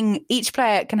having each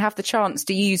player can have the chance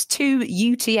to use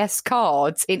 2 UTS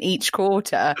cards in each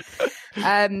quarter.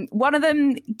 One of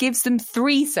them gives them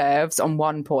 3 serves on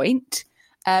 1 point.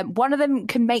 One of them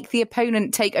can make the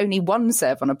opponent take only 1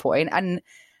 serve on a point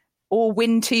or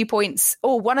win 2 points.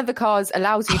 Or one of the cards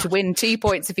allows you to win 2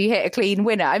 points if you hit a clean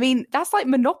winner. I mean, that's like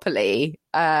Monopoly.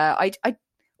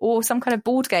 Or some kind of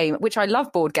board game, which I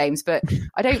love board games, but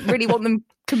I don't really want them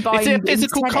combined. Is it a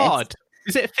physical tennis. card?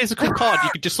 Is it a physical card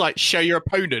you could just like show your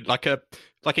opponent like a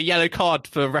yellow card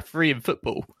for referee in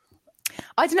football?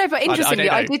 I don't know, but interestingly,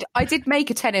 I don't know. I did make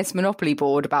a tennis Monopoly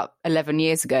board about 11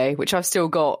 years ago, which I've still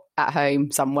got at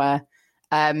home somewhere.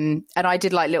 And I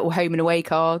did like little home and away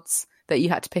cards that you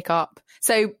had to pick up.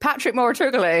 So Patrick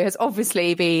Mouratoglou has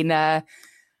obviously been, I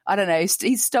don't know,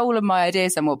 he's stolen my idea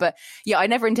somewhat. But yeah, I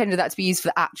never intended that to be used for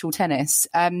the actual tennis.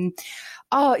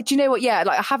 Oh, do you know what? Yeah,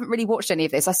 like I haven't really watched any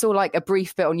of this. I saw like a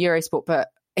brief bit on Eurosport, but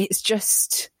it's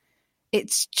just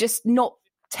not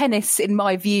tennis in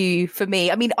my view for me.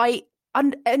 I mean,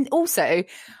 and also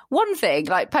one thing,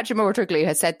 like Patrick Mouratoglou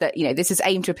has said that, you know, this is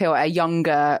aimed to appeal at a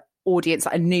younger audience,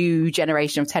 like a new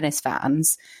generation of tennis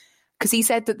fans, because he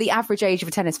said that the average age of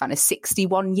a tennis fan is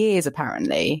 61 years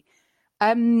apparently.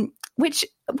 Which,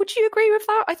 would you agree with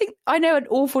that? I think I know an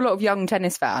awful lot of young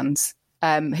tennis fans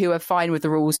who are fine with the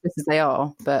rules just as they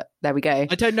are, but there we go.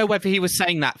 I don't know whether he was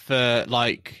saying that for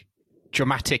like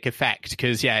dramatic effect,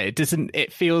 because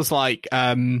it feels like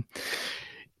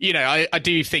you know, I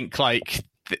do think like,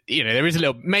 you know, there is a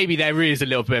little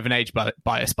bit of an age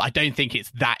bias, but I don't think it's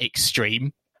that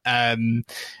extreme. And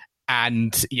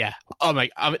yeah,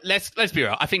 let's be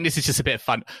real. I think this is just a bit of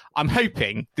fun. I'm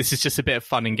hoping this is just a bit of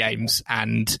fun and games,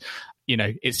 and you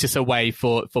know, it's just a way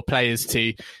for players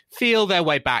to feel their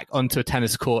way back onto a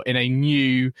tennis court in a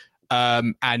new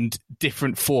and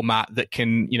different format that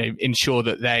can, you know, ensure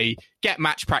that they get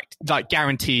match practice, like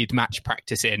guaranteed match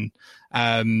practice in.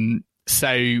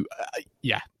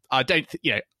 Yeah, I think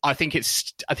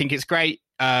it's great.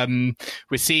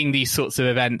 We're seeing these sorts of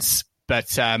events,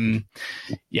 but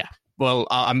yeah. Well,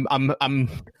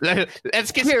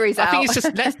 let's get. Jury's out. I think it's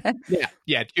just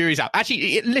jury's out.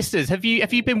 Actually, listeners, have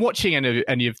you been watching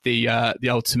any of the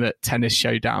Ultimate Tennis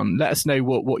Showdown? Let us know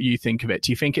what you think of it.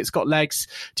 Do you think it's got legs?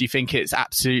 Do you think it's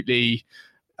absolutely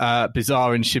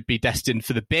bizarre and should be destined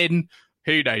for the bin?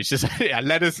 Who knows? Just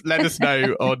let us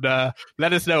know on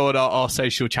our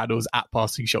social channels at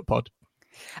Passing Shot Pod.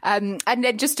 And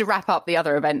then just to wrap up the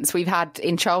other events, we've had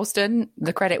in Charleston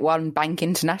the Credit One Bank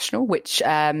International, which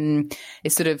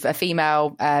is sort of a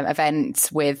female event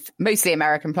with mostly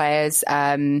American players.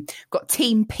 Got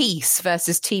Team Peace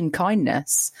versus Team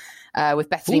Kindness. With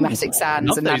Bethany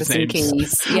Mattek-Sands and Madison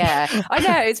Keys. Yeah, I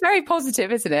know. It's very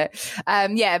positive, isn't it?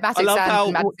 Mattek-Sands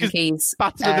and Madison Keys.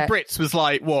 Battle of the Brits was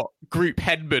like, what, Group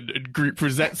Hedman and Group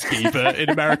Rosetsky, but in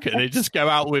America, they just go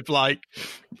out with like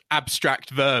abstract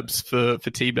verbs for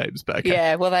team names. But okay.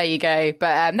 Yeah, well, there you go.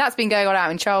 But that's been going on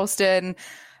out in Charleston.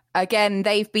 Again,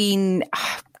 they've been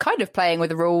kind of playing with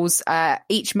the rules.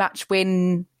 Each match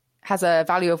win has a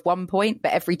value of 1 point,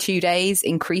 but every 2 days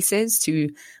increases to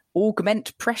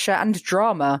augment pressure and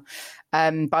drama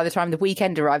by the time the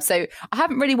weekend arrives. So I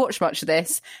haven't really watched much of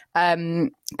this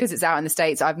because it's out in the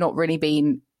States. I've not really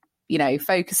been, you know,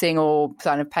 focusing or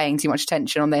kind of paying too much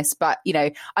attention on this. But, you know,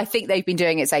 I think they've been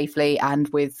doing it safely and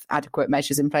with adequate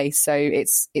measures in place. So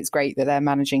it's great that they're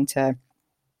managing to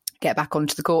get back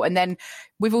onto the court. And then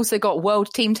we've also got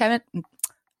World Team Tennis.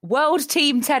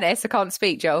 I can't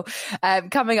speak, Joel.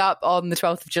 Coming up on the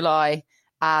 12th of July.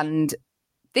 And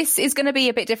this is going to be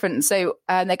a bit different. So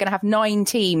they're going to have 9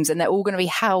 teams and they're all going to be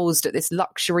housed at this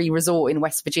luxury resort in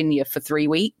West Virginia for 3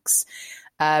 weeks,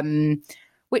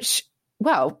 which,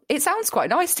 well, it sounds quite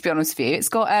nice, to be honest with you. It's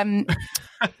got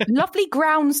lovely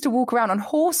grounds to walk around on,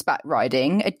 horseback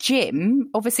riding, a gym,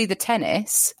 obviously the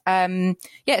tennis.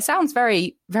 It sounds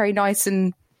very, very nice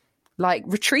and like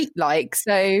retreat-like.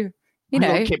 So, you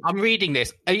know. Kim, I'm reading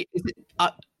this.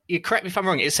 You correct me if I'm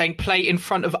wrong. It's saying play in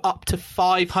front of up to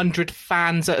 500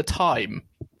 fans at a time.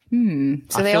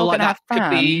 So they're all going to have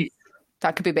fans.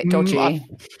 That could be a bit dodgy.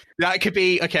 That could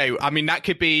be okay. I mean, that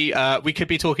could be. We could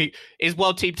be talking. Is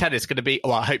World Team Tennis going to be?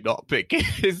 Well, I hope not. But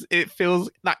it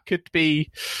feels that could be.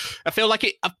 I feel like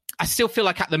it. I still feel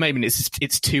like at the moment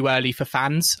it's too early for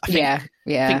fans. I think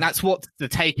that's what the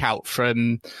takeout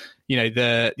from, you know,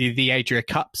 the Adria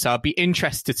Cup. So I'd be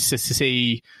interested to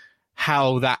see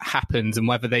how that happens and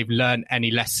whether they've learned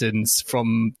any lessons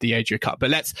from the Adria Cup.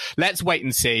 But let's wait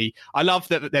and see. I love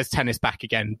that there's tennis back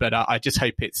again, but I just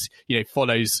hope it's, you know,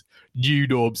 follows new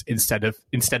norms instead of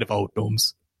old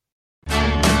norms.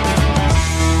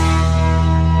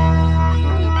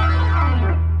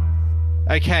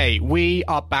 Okay, we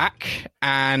are back,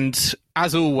 and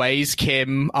as always,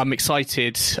 Kim, I'm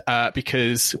excited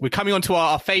because we're coming on to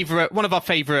one of our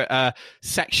favourite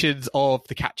sections of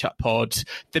the Catch-Up Pod,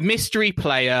 the mystery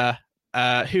player.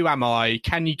 Who am I?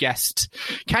 Can you guess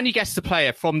the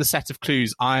player from the set of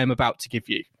clues I am about to give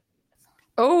you?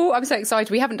 Oh, I'm so excited.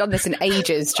 We haven't done this in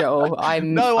ages, Joel.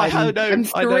 I'm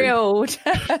thrilled.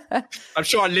 I'm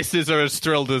sure our listeners are as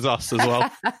thrilled as us as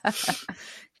well.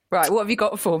 Right, what have you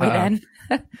got for me then?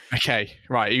 Okay,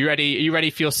 right. Are you ready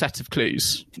for your set of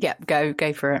clues? Yep, go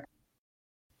for it.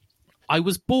 I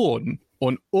was born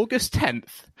on August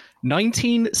 10th,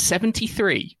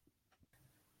 1973.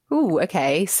 Ooh,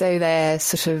 okay. So they're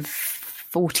sort of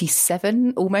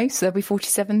 47 almost. They'll be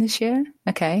 47 this year.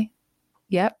 Okay.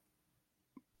 Yep.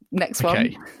 Next one.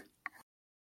 Okay.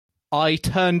 I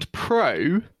turned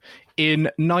pro in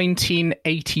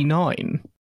 1989.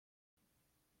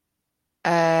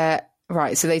 Right,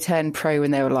 so they turned pro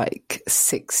when they were like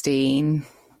 16.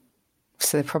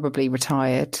 So they're probably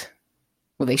retired.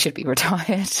 Well, they should be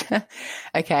retired.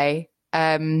 Okay.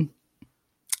 Next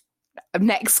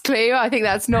clue. I think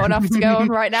that's not enough to go on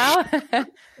right now.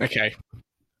 Okay.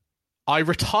 I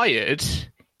retired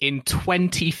in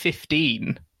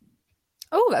 2015.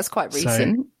 Oh, that's quite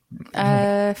recent.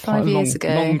 5 years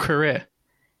ago. Long career.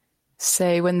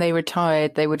 So when they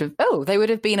retired, they would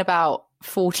have been about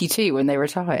 42 when they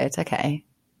retired. Okay.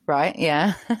 Right,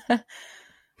 yeah.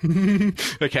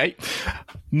 Okay.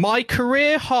 My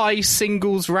career high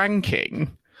singles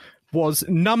ranking was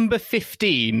number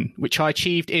 15, which I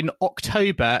achieved in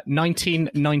October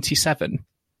 1997.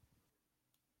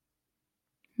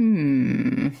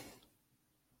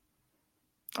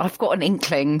 I've got an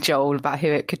inkling, Joel, about who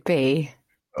it could be.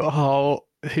 Oh,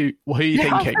 who are you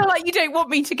thinking? I feel like you don't want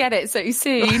me to get it so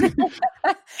soon.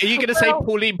 Are you going to say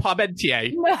Pauline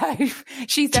Parmentier? No,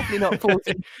 she's definitely not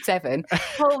 47.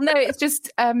 Well, no, it's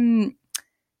just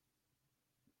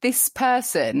this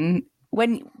person,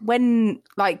 when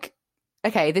like,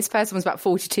 okay, this person was about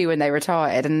 42 when they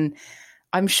retired, and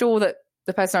I'm sure that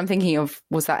the person I'm thinking of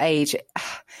was that age.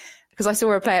 Because I saw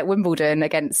her play at Wimbledon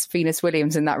against Venus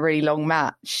Williams in that really long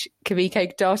match.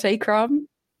 Kamiko Date-Krum.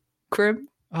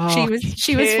 Oh,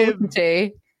 She was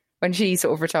 42 when she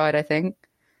sort of retired, I think.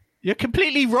 You're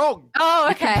completely wrong. Oh,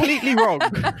 okay. You're completely wrong.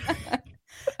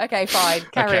 Okay, fine.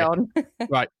 Carry on.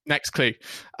 Right, next clue.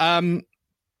 I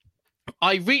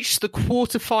reached the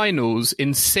quarterfinals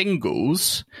in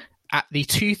singles at the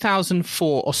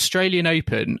 2004 Australian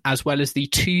Open, as well as the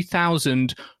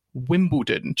 2000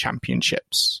 Wimbledon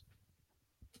Championships.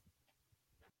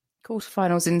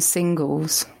 Quarterfinals in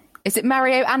singles. Is it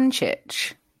Mario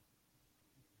Ancic?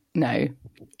 No.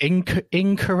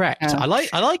 Incorrect. I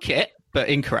like it, but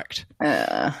incorrect.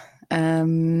 The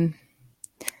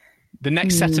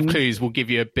next set of clues will give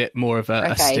you a bit more of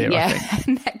a steer, yeah. I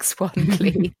think. Next one,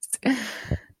 please.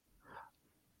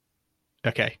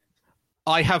 Okay.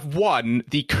 I have won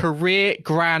the career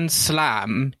Grand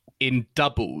Slam in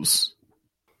doubles.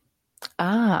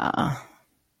 Leander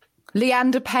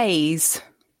Paes.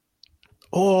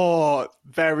 Oh,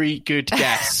 very good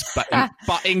guess, but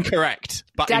incorrect.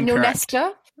 But Daniel incorrect.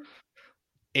 Nestor.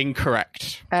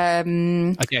 Incorrect.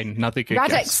 Again, another good Radek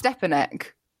guess. Stepanek.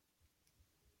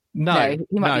 No,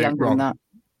 he might be younger wrong. than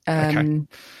that.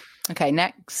 Okay,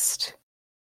 next.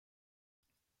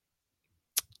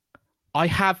 I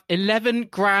have 11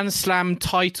 Grand Slam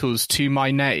titles to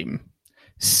my name.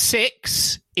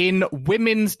 6 in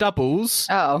women's doubles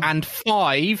and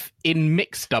 5 in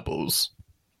mixed doubles.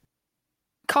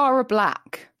 Cara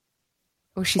Black.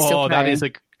 Oh, she's still playing.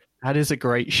 that is a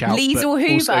great shout. Liesl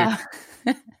Huber.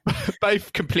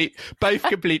 both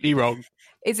completely wrong.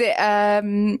 Is it?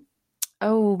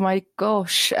 Oh my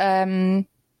gosh. I've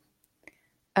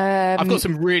got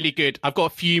a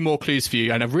few more clues for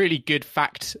you, and a really good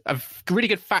fact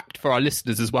for our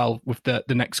listeners as well with the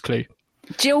next clue.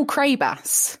 Jill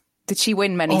Crabass. Did she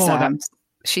win many slams?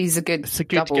 She's a good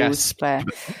doubles guess, player.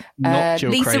 Not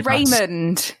Jill Lisa Crabass.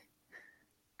 Raymond.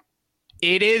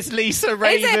 It is Lisa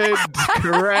Raymond.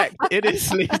 Correct. It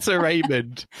is Lisa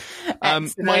Raymond.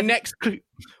 My next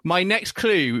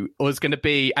clue was going to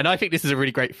be, and I think this is a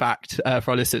really great fact for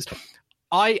our listeners.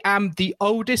 I am the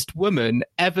oldest woman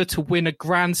ever to win a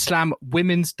Grand Slam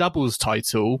women's doubles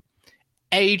title,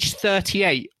 age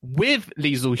 38, with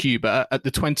Liesl Huber at the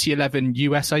 2011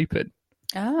 US Open.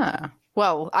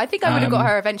 Well, I think I would have got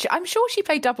her eventually. I'm sure she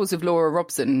played doubles with Laura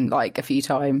Robson like a few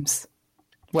times.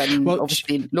 When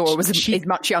obviously Laura is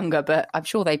much younger, but I'm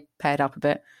sure they paired up a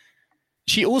bit.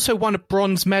 She also won a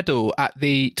bronze medal at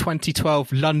the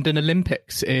 2012 London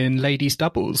Olympics in ladies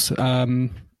doubles. A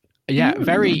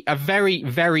very,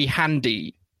 very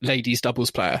handy ladies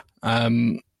doubles player. I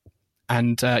know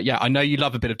you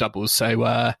love a bit of doubles.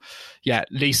 So,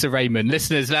 Lisa Raymond.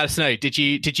 Listeners, let us know. Did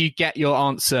you get your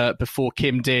answer before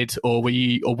Kim did, or were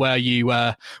you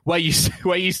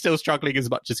still struggling as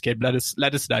much as Kim? Let us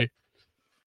know.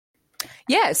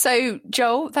 Yeah, so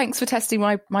Joel, thanks for testing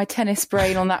my tennis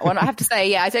brain on that one. I have to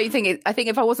say, I think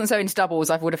if I wasn't so into doubles,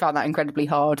 I would have found that incredibly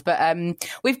hard. But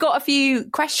we've got a few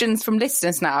questions from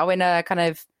listeners now in a kind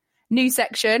of new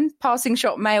section, passing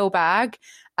shot mailbag.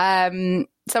 Some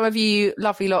of you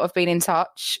lovely lot have been in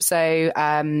touch, so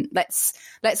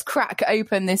let's crack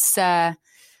open this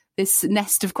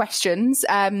nest of questions.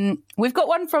 We've got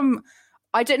one from,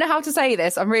 I don't know how to say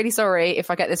this, I'm really sorry if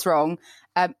I get this wrong,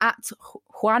 at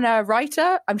Juana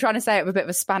Reiter. I'm trying to say it with a bit of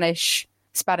a Spanish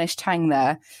tang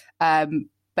there,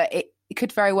 but it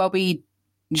could very well be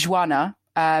Juana.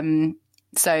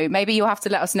 So maybe you'll have to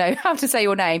let us know how to say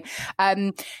your name.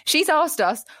 She's asked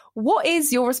us, what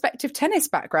is your respective tennis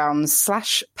backgrounds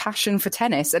 / passion for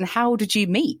tennis, and how did you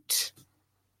meet?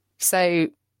 So,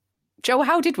 Joel,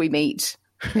 how did we meet?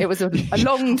 It was a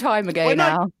long time ago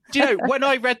now. When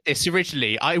I read this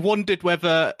originally, I wondered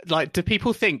whether, like, do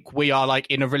people think we are, like,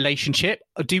 in a relationship?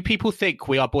 Or do people think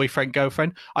we are boyfriend,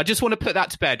 girlfriend? I just want to put that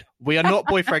to bed. We are not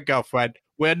boyfriend, girlfriend.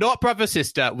 We're not brother,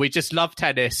 sister. We just love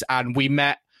tennis, and we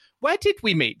met. Where did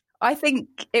we meet? I think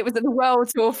it was at the World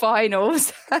Tour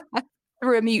Finals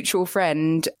through a mutual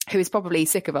friend who is probably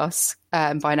sick of us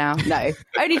by now. No,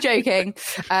 only joking.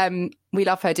 We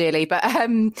love her dearly. But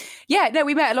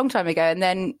we met a long time ago. And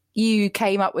then you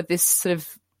came up with this sort of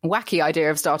wacky idea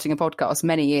of starting a podcast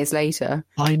many years later.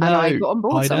 I know. And I got on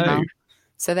board somehow.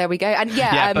 So there we go. And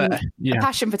a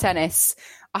passion for tennis.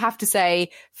 I have to say,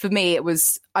 for me, it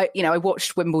was, I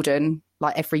watched Wimbledon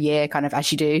like every year, kind of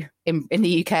as you do in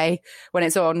the UK when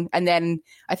it's on. And then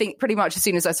I think pretty much as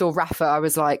soon as I saw Rafa, I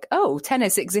was like, oh,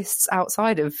 tennis exists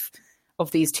outside of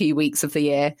these 2 weeks of the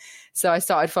year. So I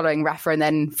started following Rafa. And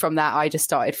then from that, I just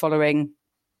started following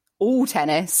all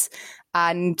tennis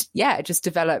and just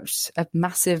developed a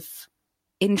massive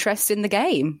interest in the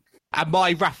game. And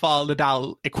my Rafael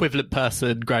Nadal equivalent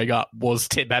person growing up was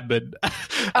Tim Henman.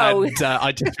 And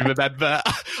I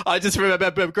just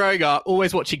remember growing up,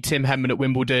 always watching Tim Henman at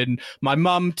Wimbledon. My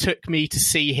mum took me to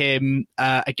see him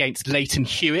against Leighton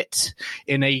Hewitt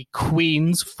in a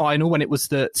Queen's final when it was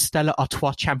the Stella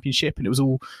Artois Championship, and it was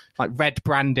all like red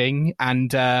branding.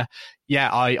 And I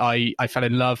fell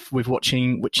in love with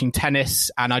watching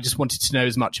tennis, and I just wanted to know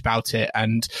as much about it.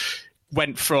 And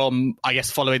went from, I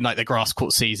guess, following like the grass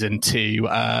court season to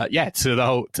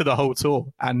the whole tour,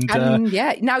 and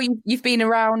now you've been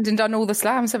around and done all the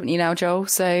slams, haven't you? Now, Joel?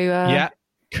 So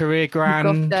career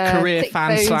grand, career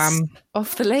fan slam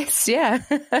off the list. Yeah,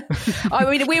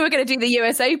 I mean, we were going to do the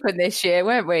US Open this year,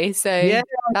 weren't we? So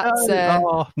that's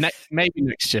maybe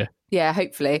next year. Yeah,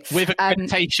 hopefully with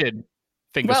accreditation.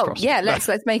 Fingers crossed. Yeah, let's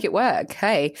make it work.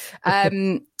 Hey.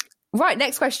 Right,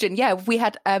 next question. Yeah, we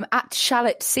had at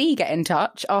Charlotte C get in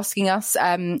touch asking us,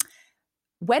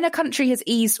 when a country has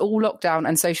eased all lockdown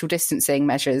and social distancing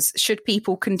measures, should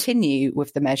people continue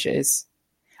with the measures?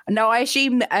 Now, I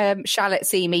assume Charlotte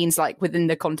C means like within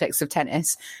the context of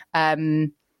tennis. So,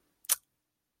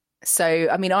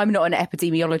 I mean, I'm not an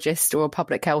epidemiologist or a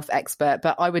public health expert,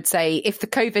 but I would say if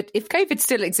COVID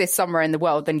still exists somewhere in the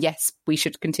world, then yes, we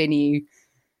should continue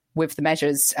with the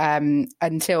measures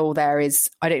until there is,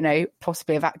 I don't know,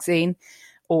 possibly a vaccine,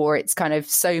 or it's kind of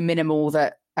so minimal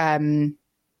that, I don't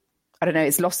know,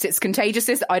 it's lost its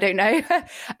contagiousness. I don't know.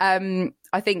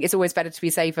 I think it's always better to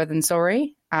be safer than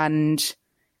sorry. And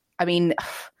I mean,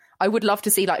 I would love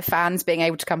to see like fans being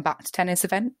able to come back to tennis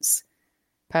events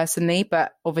personally,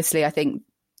 but obviously I think,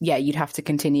 you'd have to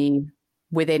continue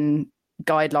within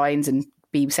guidelines and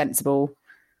be sensible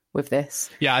with this.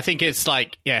 Yeah, I think it's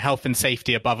like, health and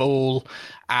safety above all.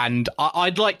 And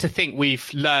I'd like to think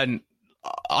we've learned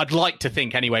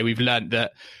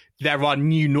that there are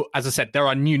new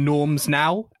norms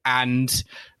now. And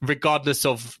regardless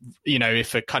of,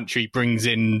 if a country brings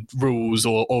in rules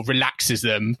or relaxes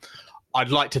them, I'd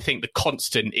like to think the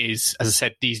constant is, as I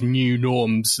said, these new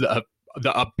norms that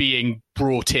are being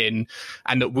brought in,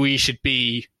 and that we should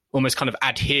be almost kind of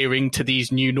adhering to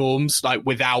these new norms, like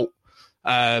without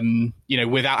having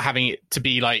it to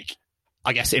be like,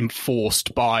 I guess,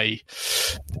 enforced by,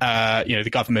 the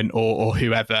government or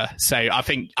whoever. So I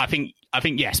think,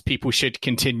 yes, people should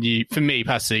continue. For me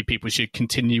personally, people should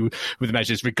continue with the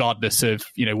measures regardless of,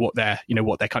 what their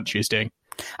country is doing.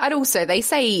 And also they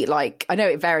say, like, I know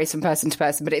it varies from person to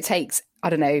person, but it takes, I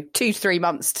don't know, 2 to 3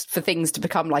 months for things to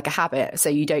become like a habit. So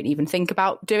you don't even think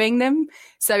about doing them.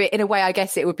 So in a way, I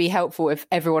guess it would be helpful if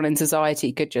everyone in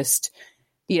society could just,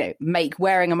 make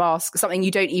wearing a mask something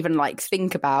you don't even like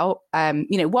think about,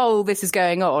 while this is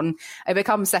going on, it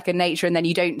becomes second nature. And then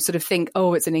you don't sort of think,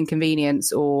 oh, it's an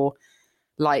inconvenience, or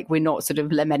like we're not sort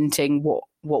of lamenting what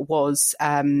was.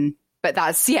 But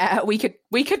that's, we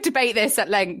could debate this at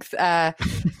length, like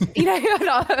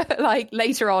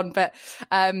later on. But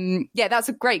that's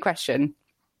a great question.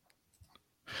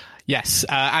 Yes.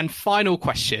 And final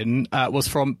question was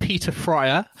from Peter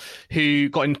Fryer, who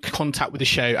got in contact with the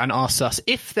show and asked us,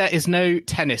 if there is no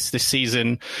tennis this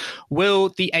season, will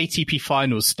the ATP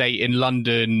finals stay in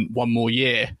London one more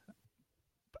year? ?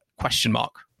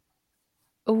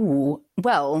 Oh,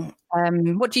 well,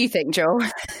 what do you think, Joel?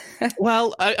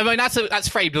 Well, I mean, that's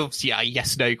framed obviously a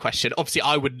yes/no question. Obviously,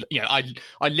 I would,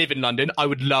 I live in London. I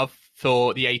would love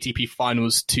for the ATP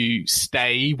finals to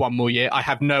stay one more year. I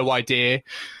have no idea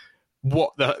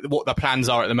what the plans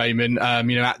are at the moment.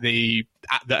 At the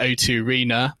O2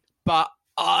 Arena, but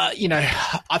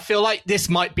I feel like this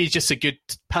might be just a good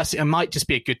person. It might just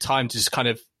be a good time to just kind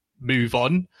of move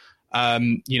on.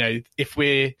 If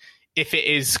it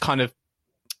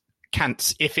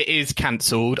is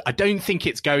cancelled, I don't think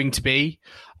it's going to be.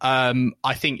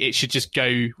 I think it should just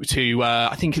go to,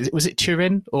 was it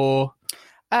Turin or?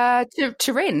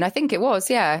 Turin, I think it was,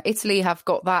 yeah. Italy have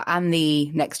got that and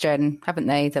the next gen, haven't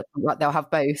they? That they'll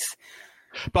have both.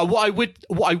 But what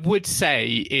I would say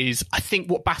is, I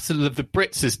think what Battle of the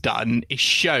Brits has done is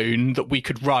shown that we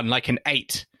could run like a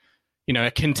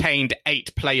contained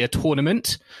 8-player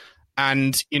tournament.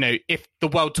 And, if the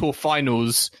World Tour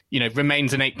Finals,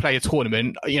 remains an 8-player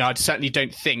tournament, I certainly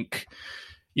don't think,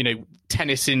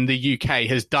 tennis in the UK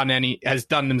has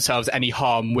done themselves any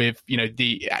harm with,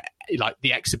 the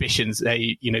exhibitions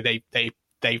they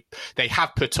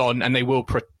have put on, and they will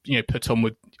put on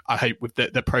with, I hope, with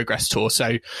the Progress Tour.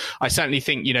 So I certainly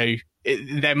think,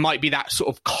 there might be that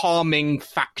sort of calming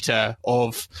factor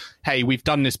of, hey, we've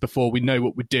done this before, we know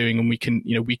what we're doing, and we can,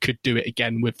 we could do it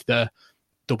again with the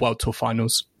World Tour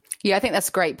Finals. Yeah, I think that's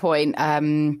a great point.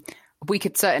 We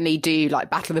could certainly do like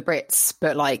Battle of the Brits,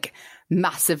 but like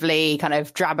massively kind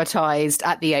of dramatized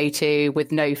at the O2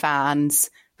 with no fans.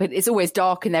 But it's always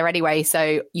dark in there anyway,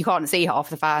 so you can't see half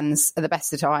the fans at the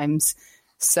best of times.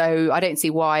 So I don't see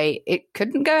why it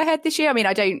couldn't go ahead this year. I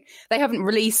mean, they haven't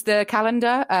released the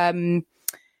calendar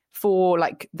for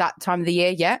like that time of the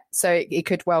year yet, so it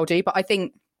could well do. But I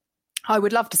think I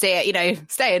would love to see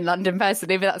it, stay in London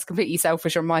personally, but that's completely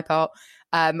selfish on my part.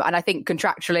 And I think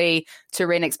contractually,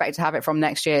 Turin expect to have it from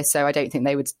next year, so I don't think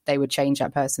they would change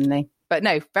that personally. But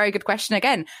no, very good question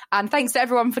again. And thanks to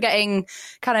everyone for getting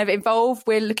kind of involved.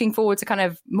 We're looking forward to kind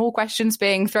of more questions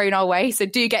being thrown our way. So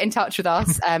do get in touch with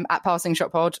us at Passing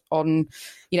Shot Pod on,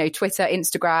 Twitter,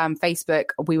 Instagram,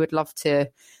 Facebook. We would love to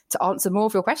answer more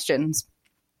of your questions.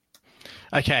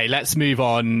 Okay, let's move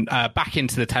on back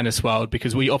into the tennis world,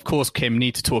 because we, of course, Kim,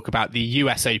 need to talk about the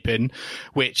US Open,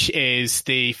 which is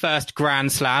the first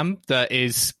Grand Slam that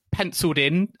is penciled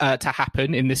in to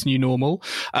happen in this new normal.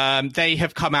 They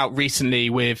have come out recently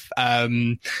with a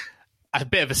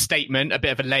bit of a statement, a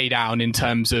bit of a lowdown in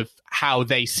terms of how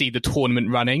they see the tournament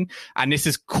running. And this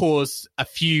has caused a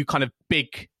few kind of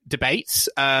big debates.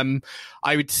 I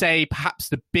would say perhaps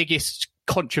the biggest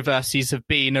controversies have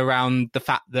been around the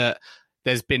fact that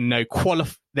there's been no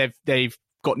they've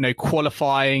got no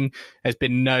qualifying. There's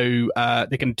been no, they're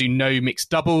going to do no mixed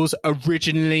doubles.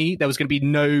 Originally, there was going to be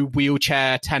no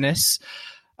wheelchair tennis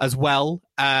as well.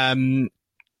 So,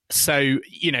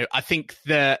 I think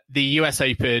the US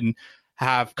Open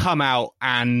have come out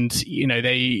and,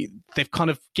 they've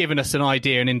kind of given us an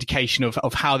idea, an indication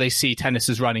of how they see tennis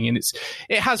as running. And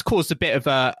it has caused a bit of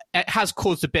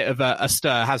a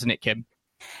stir, hasn't it, Kim?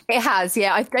 It has,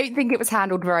 yeah. I don't think it was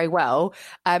handled very well.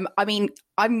 I mean,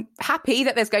 I'm happy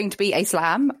that there's going to be a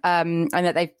slam and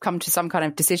that they've come to some kind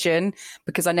of decision,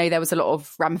 because I know there was a lot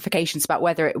of ramifications about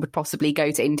whether it would possibly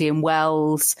go to Indian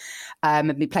Wells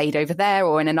and be played over there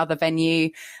or in another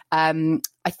venue. I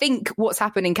think what's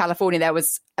happened in California, there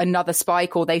was another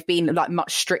spike, or they've been like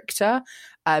much stricter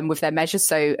with their measures.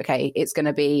 So, okay, it's going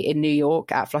to be in New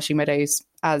York at Flushing Meadows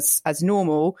as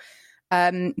normal.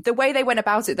 The way they went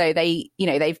about it, though,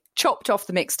 they've chopped off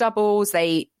the mixed doubles.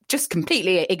 They just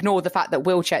completely ignored the fact that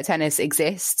wheelchair tennis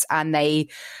exists, and they,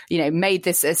 made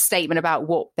this a statement about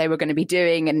what they were going to be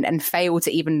doing, and failed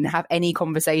to even have any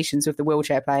conversations with the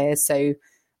wheelchair players. So,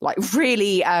 like,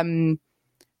 really a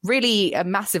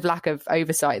massive lack of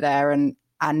oversight there, and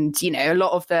a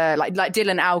lot of the like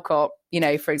Dylan Alcott,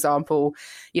 for example,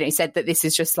 said that this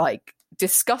is just like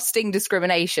disgusting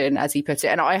discrimination, as he put it.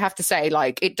 And I have to say,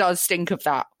 like, it does stink of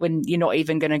that when you're not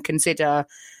even going to consider,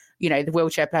 the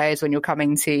wheelchair players when you're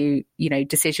coming to,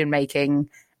 decision making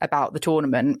about the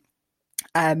tournament.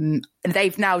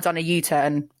 They've now done a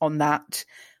U-turn on that,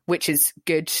 which is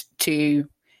good to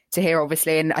hear,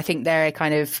 obviously. And I think they're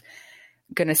kind of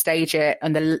going to stage it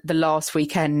on the last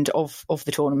weekend of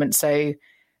the tournament. So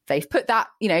they've put that,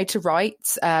 to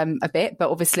rights a bit, but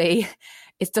obviously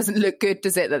it doesn't look good,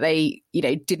 does it, that they,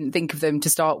 didn't think of them to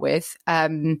start with.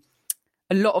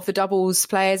 A lot of the doubles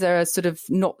players are sort of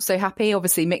not so happy.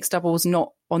 Obviously, mixed doubles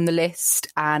not on the list,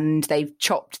 and they've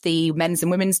chopped the men's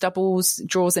and women's doubles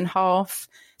draws in half.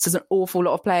 So there's an awful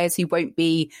lot of players who won't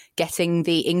be getting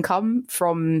the income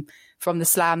from the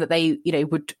slam that they,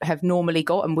 would have normally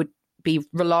got and would be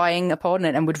relying upon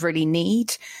and would really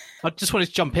need. I just wanted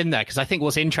to jump in there because I think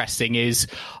what's interesting is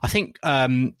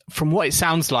from what it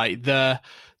sounds like,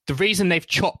 the reason they've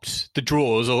chopped the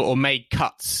draws or made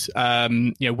cuts,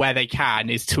 where they can,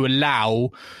 is to allow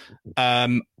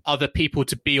other people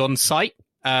to be on site.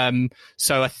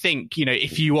 So I think,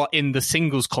 if you are in the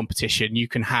singles competition, you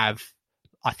can have,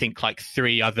 I think, like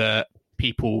 3 other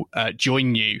people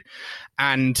join you.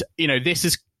 And, this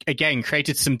has, again,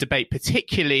 created some debate,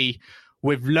 particularly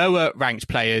with lower ranked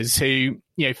players who,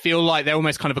 feel like they're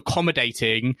almost kind of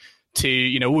accommodating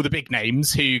to, all the big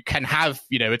names who can have,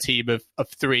 a team of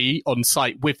 3 on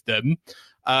site with them,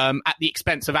 at the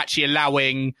expense of actually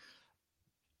allowing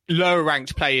lower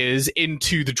ranked players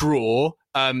into the draw,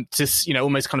 to,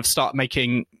 almost kind of start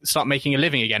making a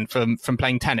living again from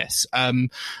playing tennis.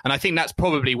 And I think that's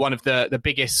probably one of the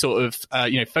biggest sort of,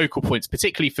 focal points,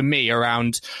 particularly for me,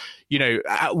 around,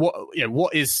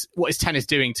 what is tennis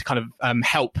doing to kind of,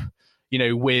 help,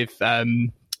 with,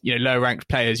 lower ranked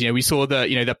players. We saw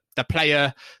the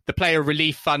player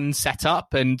relief fund set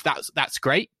up, and that's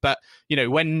great. But,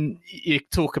 when you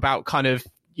talk about kind of,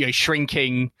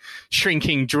 shrinking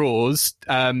draws,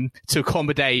 to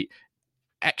accommodate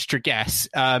extra guests,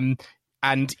 and,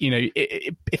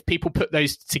 if people put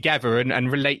those together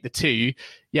and relate the two,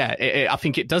 I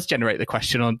think it does generate the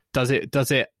question on, does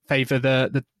it favour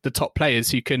the top players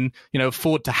who can,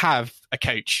 afford to have a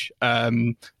coach, a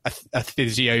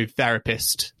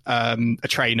physiotherapist, a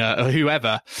trainer, or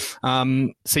whoever.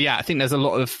 I think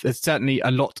there's certainly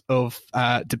a lot of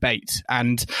debate,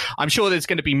 and I'm sure there's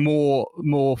going to be more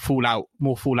fallout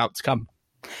to come.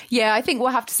 Yeah, I think we'll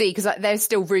have to see, because there's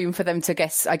still room for them to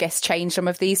change some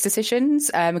of these decisions.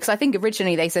 Because I think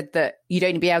originally they said that you'd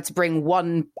only be able to bring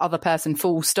one other person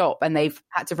full stop, and they've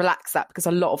had to relax that because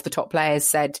a lot of the top players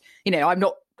said,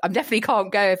 I definitely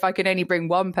can't go if I can only bring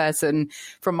one person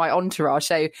from my entourage.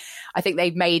 So I think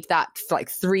they've made that for like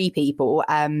 3 people.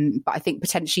 But I think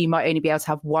potentially you might only be able to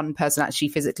have one person actually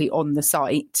physically on the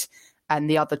site, and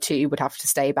the other 2 would have to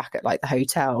stay back at like the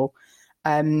hotel.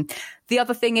 The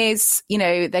other thing is,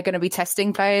 they're going to be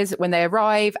testing players when they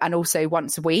arrive, and also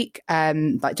once a week,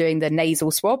 like doing the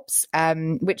nasal swabs,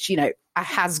 which,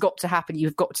 has got to happen.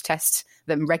 You've got to test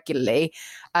them regularly.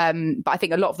 But I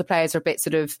think a lot of the players are a bit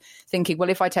sort of thinking, well,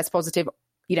 if I test positive,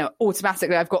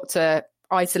 automatically I've got to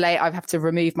isolate. I have to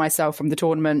remove myself from the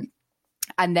tournament.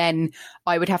 And then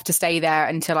I would have to stay there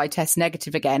until I test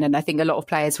negative again. And I think a lot of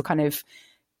players were kind of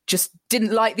just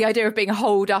didn't like the idea of being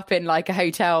holed up in like a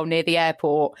hotel near the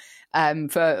airport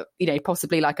for,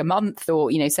 possibly like a month or,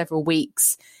 several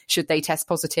weeks should they test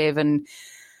positive. And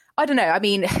I don't know. I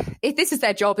mean, if this is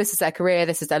their job, this is their career,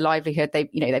 this is their livelihood,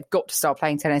 they've got to start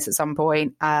playing tennis at some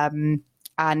point. And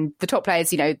the top players,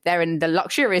 they're in the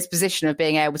luxurious position of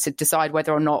being able to decide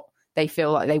whether or not they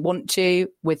feel like they want to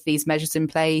with these measures in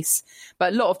place.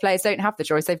 But a lot of players don't have the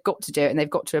choice. They've got to do it, and they've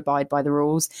got to abide by the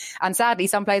rules. And sadly,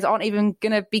 some players aren't even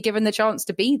going to be given the chance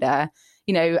to be there.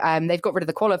 They've got rid of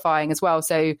the qualifying as well.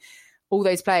 So all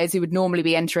those players who would normally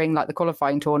be entering like the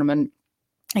qualifying tournament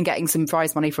and getting some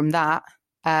prize money from that,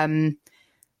 I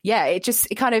just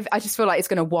feel like it's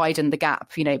going to widen the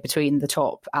gap, between the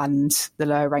top and the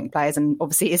lower ranked players. And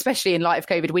obviously, especially in light of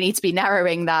COVID, we need to be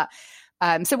narrowing that.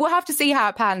 So we'll have to see how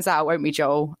it pans out, won't we,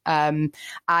 Joel?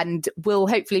 And we'll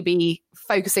hopefully be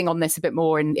focusing on this a bit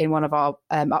more in one of our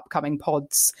upcoming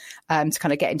pods to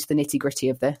kind of get into the nitty gritty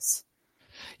of this.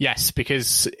 Yes,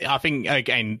 because I think,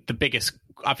 again, the biggest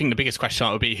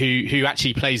question would be who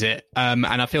actually plays it. And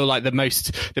I feel like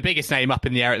the biggest name up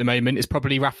in the air at the moment is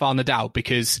probably Rafael Nadal,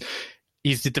 because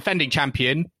he's the defending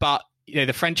champion, but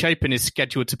the French Open is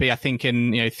scheduled to be, I think,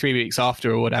 in 3 weeks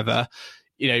after or whatever.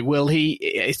 Will he?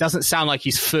 It doesn't sound like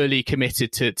he's fully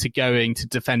committed to going to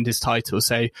defend his title.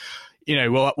 So,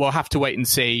 we'll have to wait and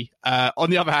see.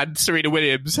 On the other hand, Serena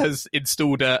Williams has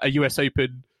installed a US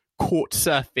Open court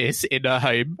surface in her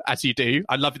home, as you do.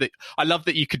 I love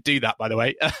that you could do that, by the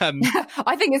way.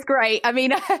 I think it's great. I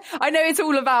mean, I know it's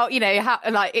all about,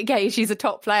 okay, she's a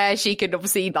top player. She could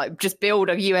obviously just build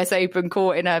a US Open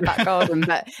court in her back garden,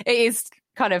 but it is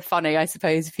kind of funny, I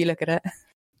suppose, if you look at it.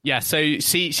 Yeah, so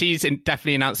she's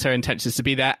definitely announced her intentions to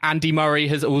be there. Andy Murray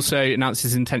has also announced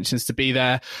his intentions to be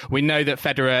there. We know that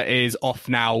Federer is off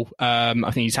now. I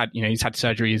think he's had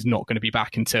surgery. He's not going to be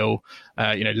back until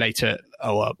later.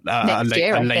 Next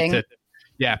year, I think.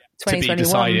 Yeah, to be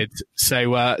decided.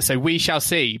 So we shall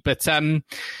see. But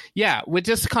we'll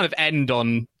just kind of end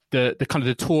on the kind of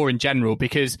the tour in general,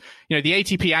 because the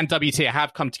ATP and WTA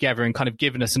have come together and kind of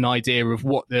given us an idea of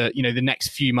what the next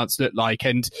few months look like.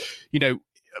 And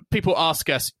people ask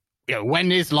us, when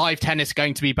is live tennis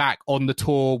going to be back on the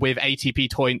tour with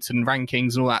ATP points and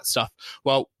rankings and all that stuff?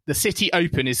 Well, the City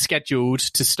Open is scheduled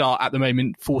to start at the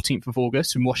moment 14th of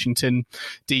August in Washington,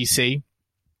 DC.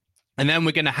 And then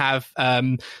we're going to have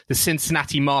the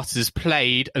Cincinnati Masters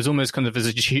played as almost kind of as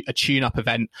a tune-up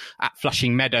event at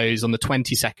Flushing Meadows on the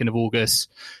 22nd of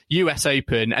August, US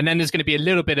Open. And then there's going to be a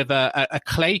little bit of a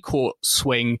clay court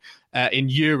swing in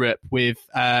Europe with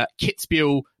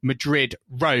Kitzbühel, Madrid,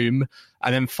 Rome,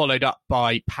 and then followed up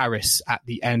by Paris at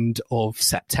the end of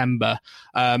September.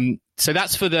 So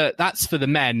that's for the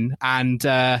men. And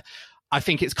I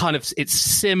think it's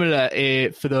similar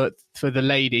for the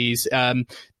ladies.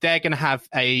 They're going to have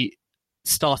a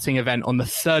starting event on the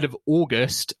 3rd of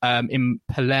August in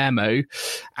Palermo,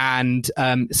 and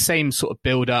same sort of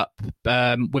build up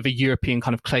with a European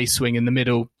kind of clay swing in the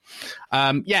middle.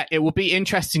 It will be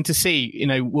interesting to see,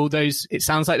 it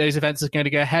sounds like those events are going to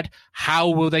go ahead. How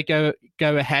will they go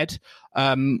ahead?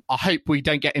 I hope we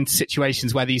don't get into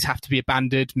situations where these have to be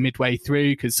abandoned midway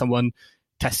through because someone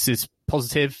tests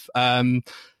positive.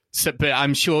 But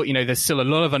I'm sure, there's still a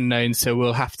lot of unknowns, so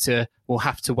we'll have to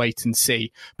wait and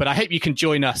see. But I hope you can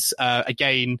join us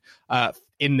again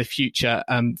in the future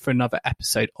for another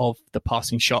episode of The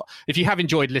Passing Shot. If you have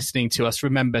enjoyed listening to us,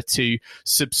 remember to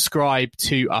subscribe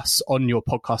to us on your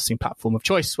podcasting platform of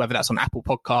choice, whether that's on Apple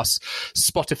Podcasts,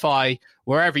 Spotify,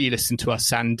 wherever you listen to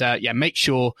us. And make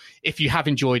sure, if you have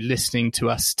enjoyed listening to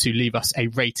us, to leave us a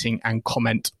rating and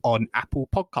comment on Apple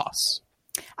Podcasts.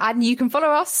 And you can follow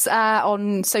us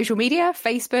on social media,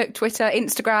 Facebook, Twitter,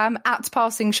 Instagram,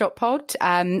 @PassingShotPod.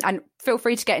 And feel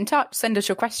free to get in touch, send us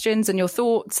your questions and your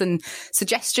thoughts and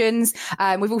suggestions.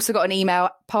 We've also got an email,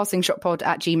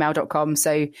 passingshotpod@gmail.com.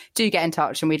 So do get in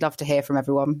touch and we'd love to hear from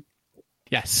everyone.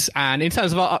 Yes, and in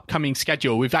terms of our upcoming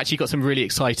schedule, we've actually got some really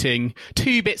exciting,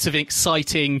 2 bits of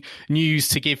exciting news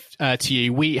to give to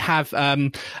you. We have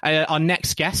our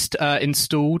next guest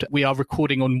installed. We are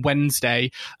recording on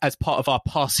Wednesday as part of our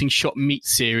Passing Shot Meet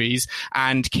series.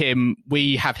 And Kim,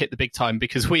 we have hit the big time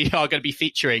because we are going to be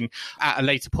featuring at a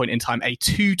later point in time a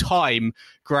 2-time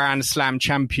Grand Slam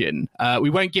champion. We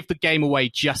won't give the game away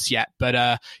just yet, but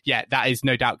that is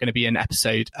no doubt going to be an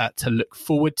episode to look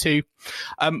forward to.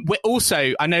 We're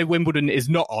also, I know Wimbledon is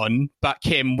not on, but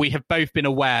Kim, we have both been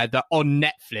aware that on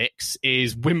Netflix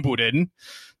is Wimbledon,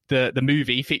 the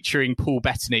movie featuring Paul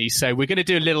Bettany. So we will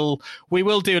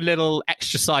do a little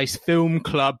extra size film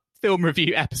club film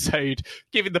review episode,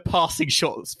 giving the Passing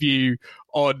Shots view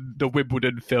on the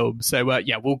Wimbledon film. So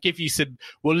we'll give you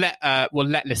we'll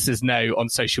let listeners know on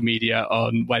social media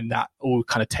on when that all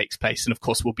kind of takes place. And of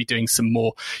course, we'll be doing some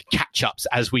more catch ups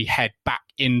as we head back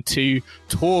into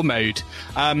tour mode.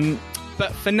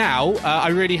 But for now, I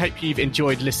really hope you've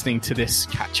enjoyed listening to this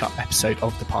catch-up episode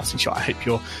of The Passing Shot. I hope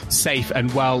you're safe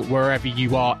and well wherever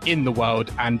you are in the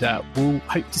world, and we'll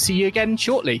hope to see you again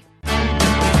shortly.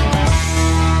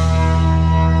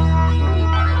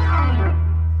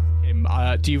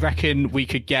 Do you reckon we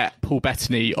could get Paul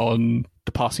Bettany on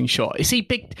The Passing Shot? Is he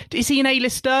big? Is he an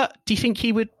A-lister? Do you think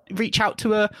he would reach out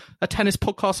to a tennis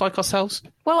podcast like ourselves?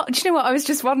 Well, do you know what? I was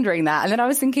just wondering that. And then I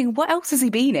was thinking, what else has he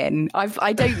been in?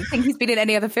 I don't think he's been in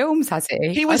any other films, has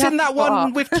he? He was in that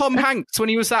one with Tom Hanks when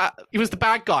he was the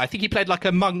bad guy. I think he played like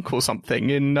a monk or something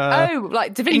in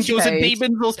like Da Vinci Angels Code. and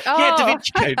Demons. Yeah, Da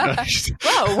Vinci Code.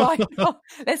 Well, why not?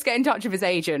 Let's get in touch with his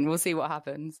agent. We'll see what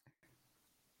happens.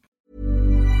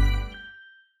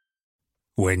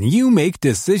 When you make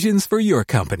decisions for your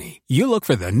company, you look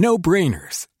for the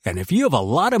no-brainers. And if you have a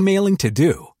lot of mailing to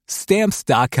do,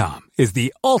 Stamps.com is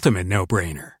the ultimate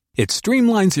no-brainer. It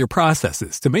streamlines your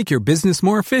processes to make your business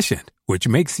more efficient, which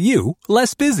makes you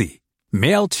less busy.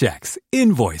 Mail checks,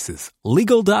 invoices,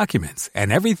 legal documents,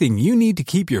 and everything you need to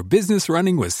keep your business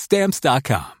running with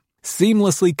Stamps.com.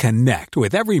 Seamlessly connect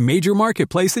with every major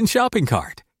marketplace and shopping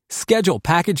cart. Schedule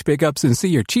package pickups and see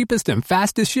your cheapest and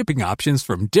fastest shipping options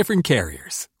from different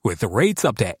carriers, with rates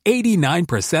up to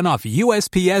 89% off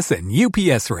USPS and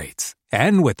UPS rates.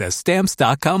 And with the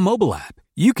Stamps.com mobile app,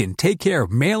 you can take care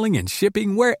of mailing and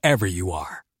shipping wherever you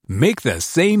are. Make the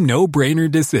same no-brainer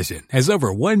decision as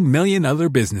over 1 million other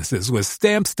businesses with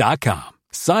Stamps.com.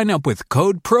 Sign up with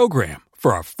code PROGRAM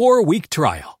for a 4-week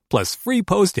trial, plus free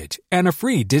postage and a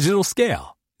free digital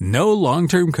scale. No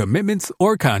long-term commitments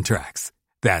or contracts.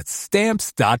 That's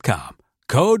Stamps.com.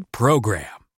 Code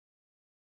PROGRAM.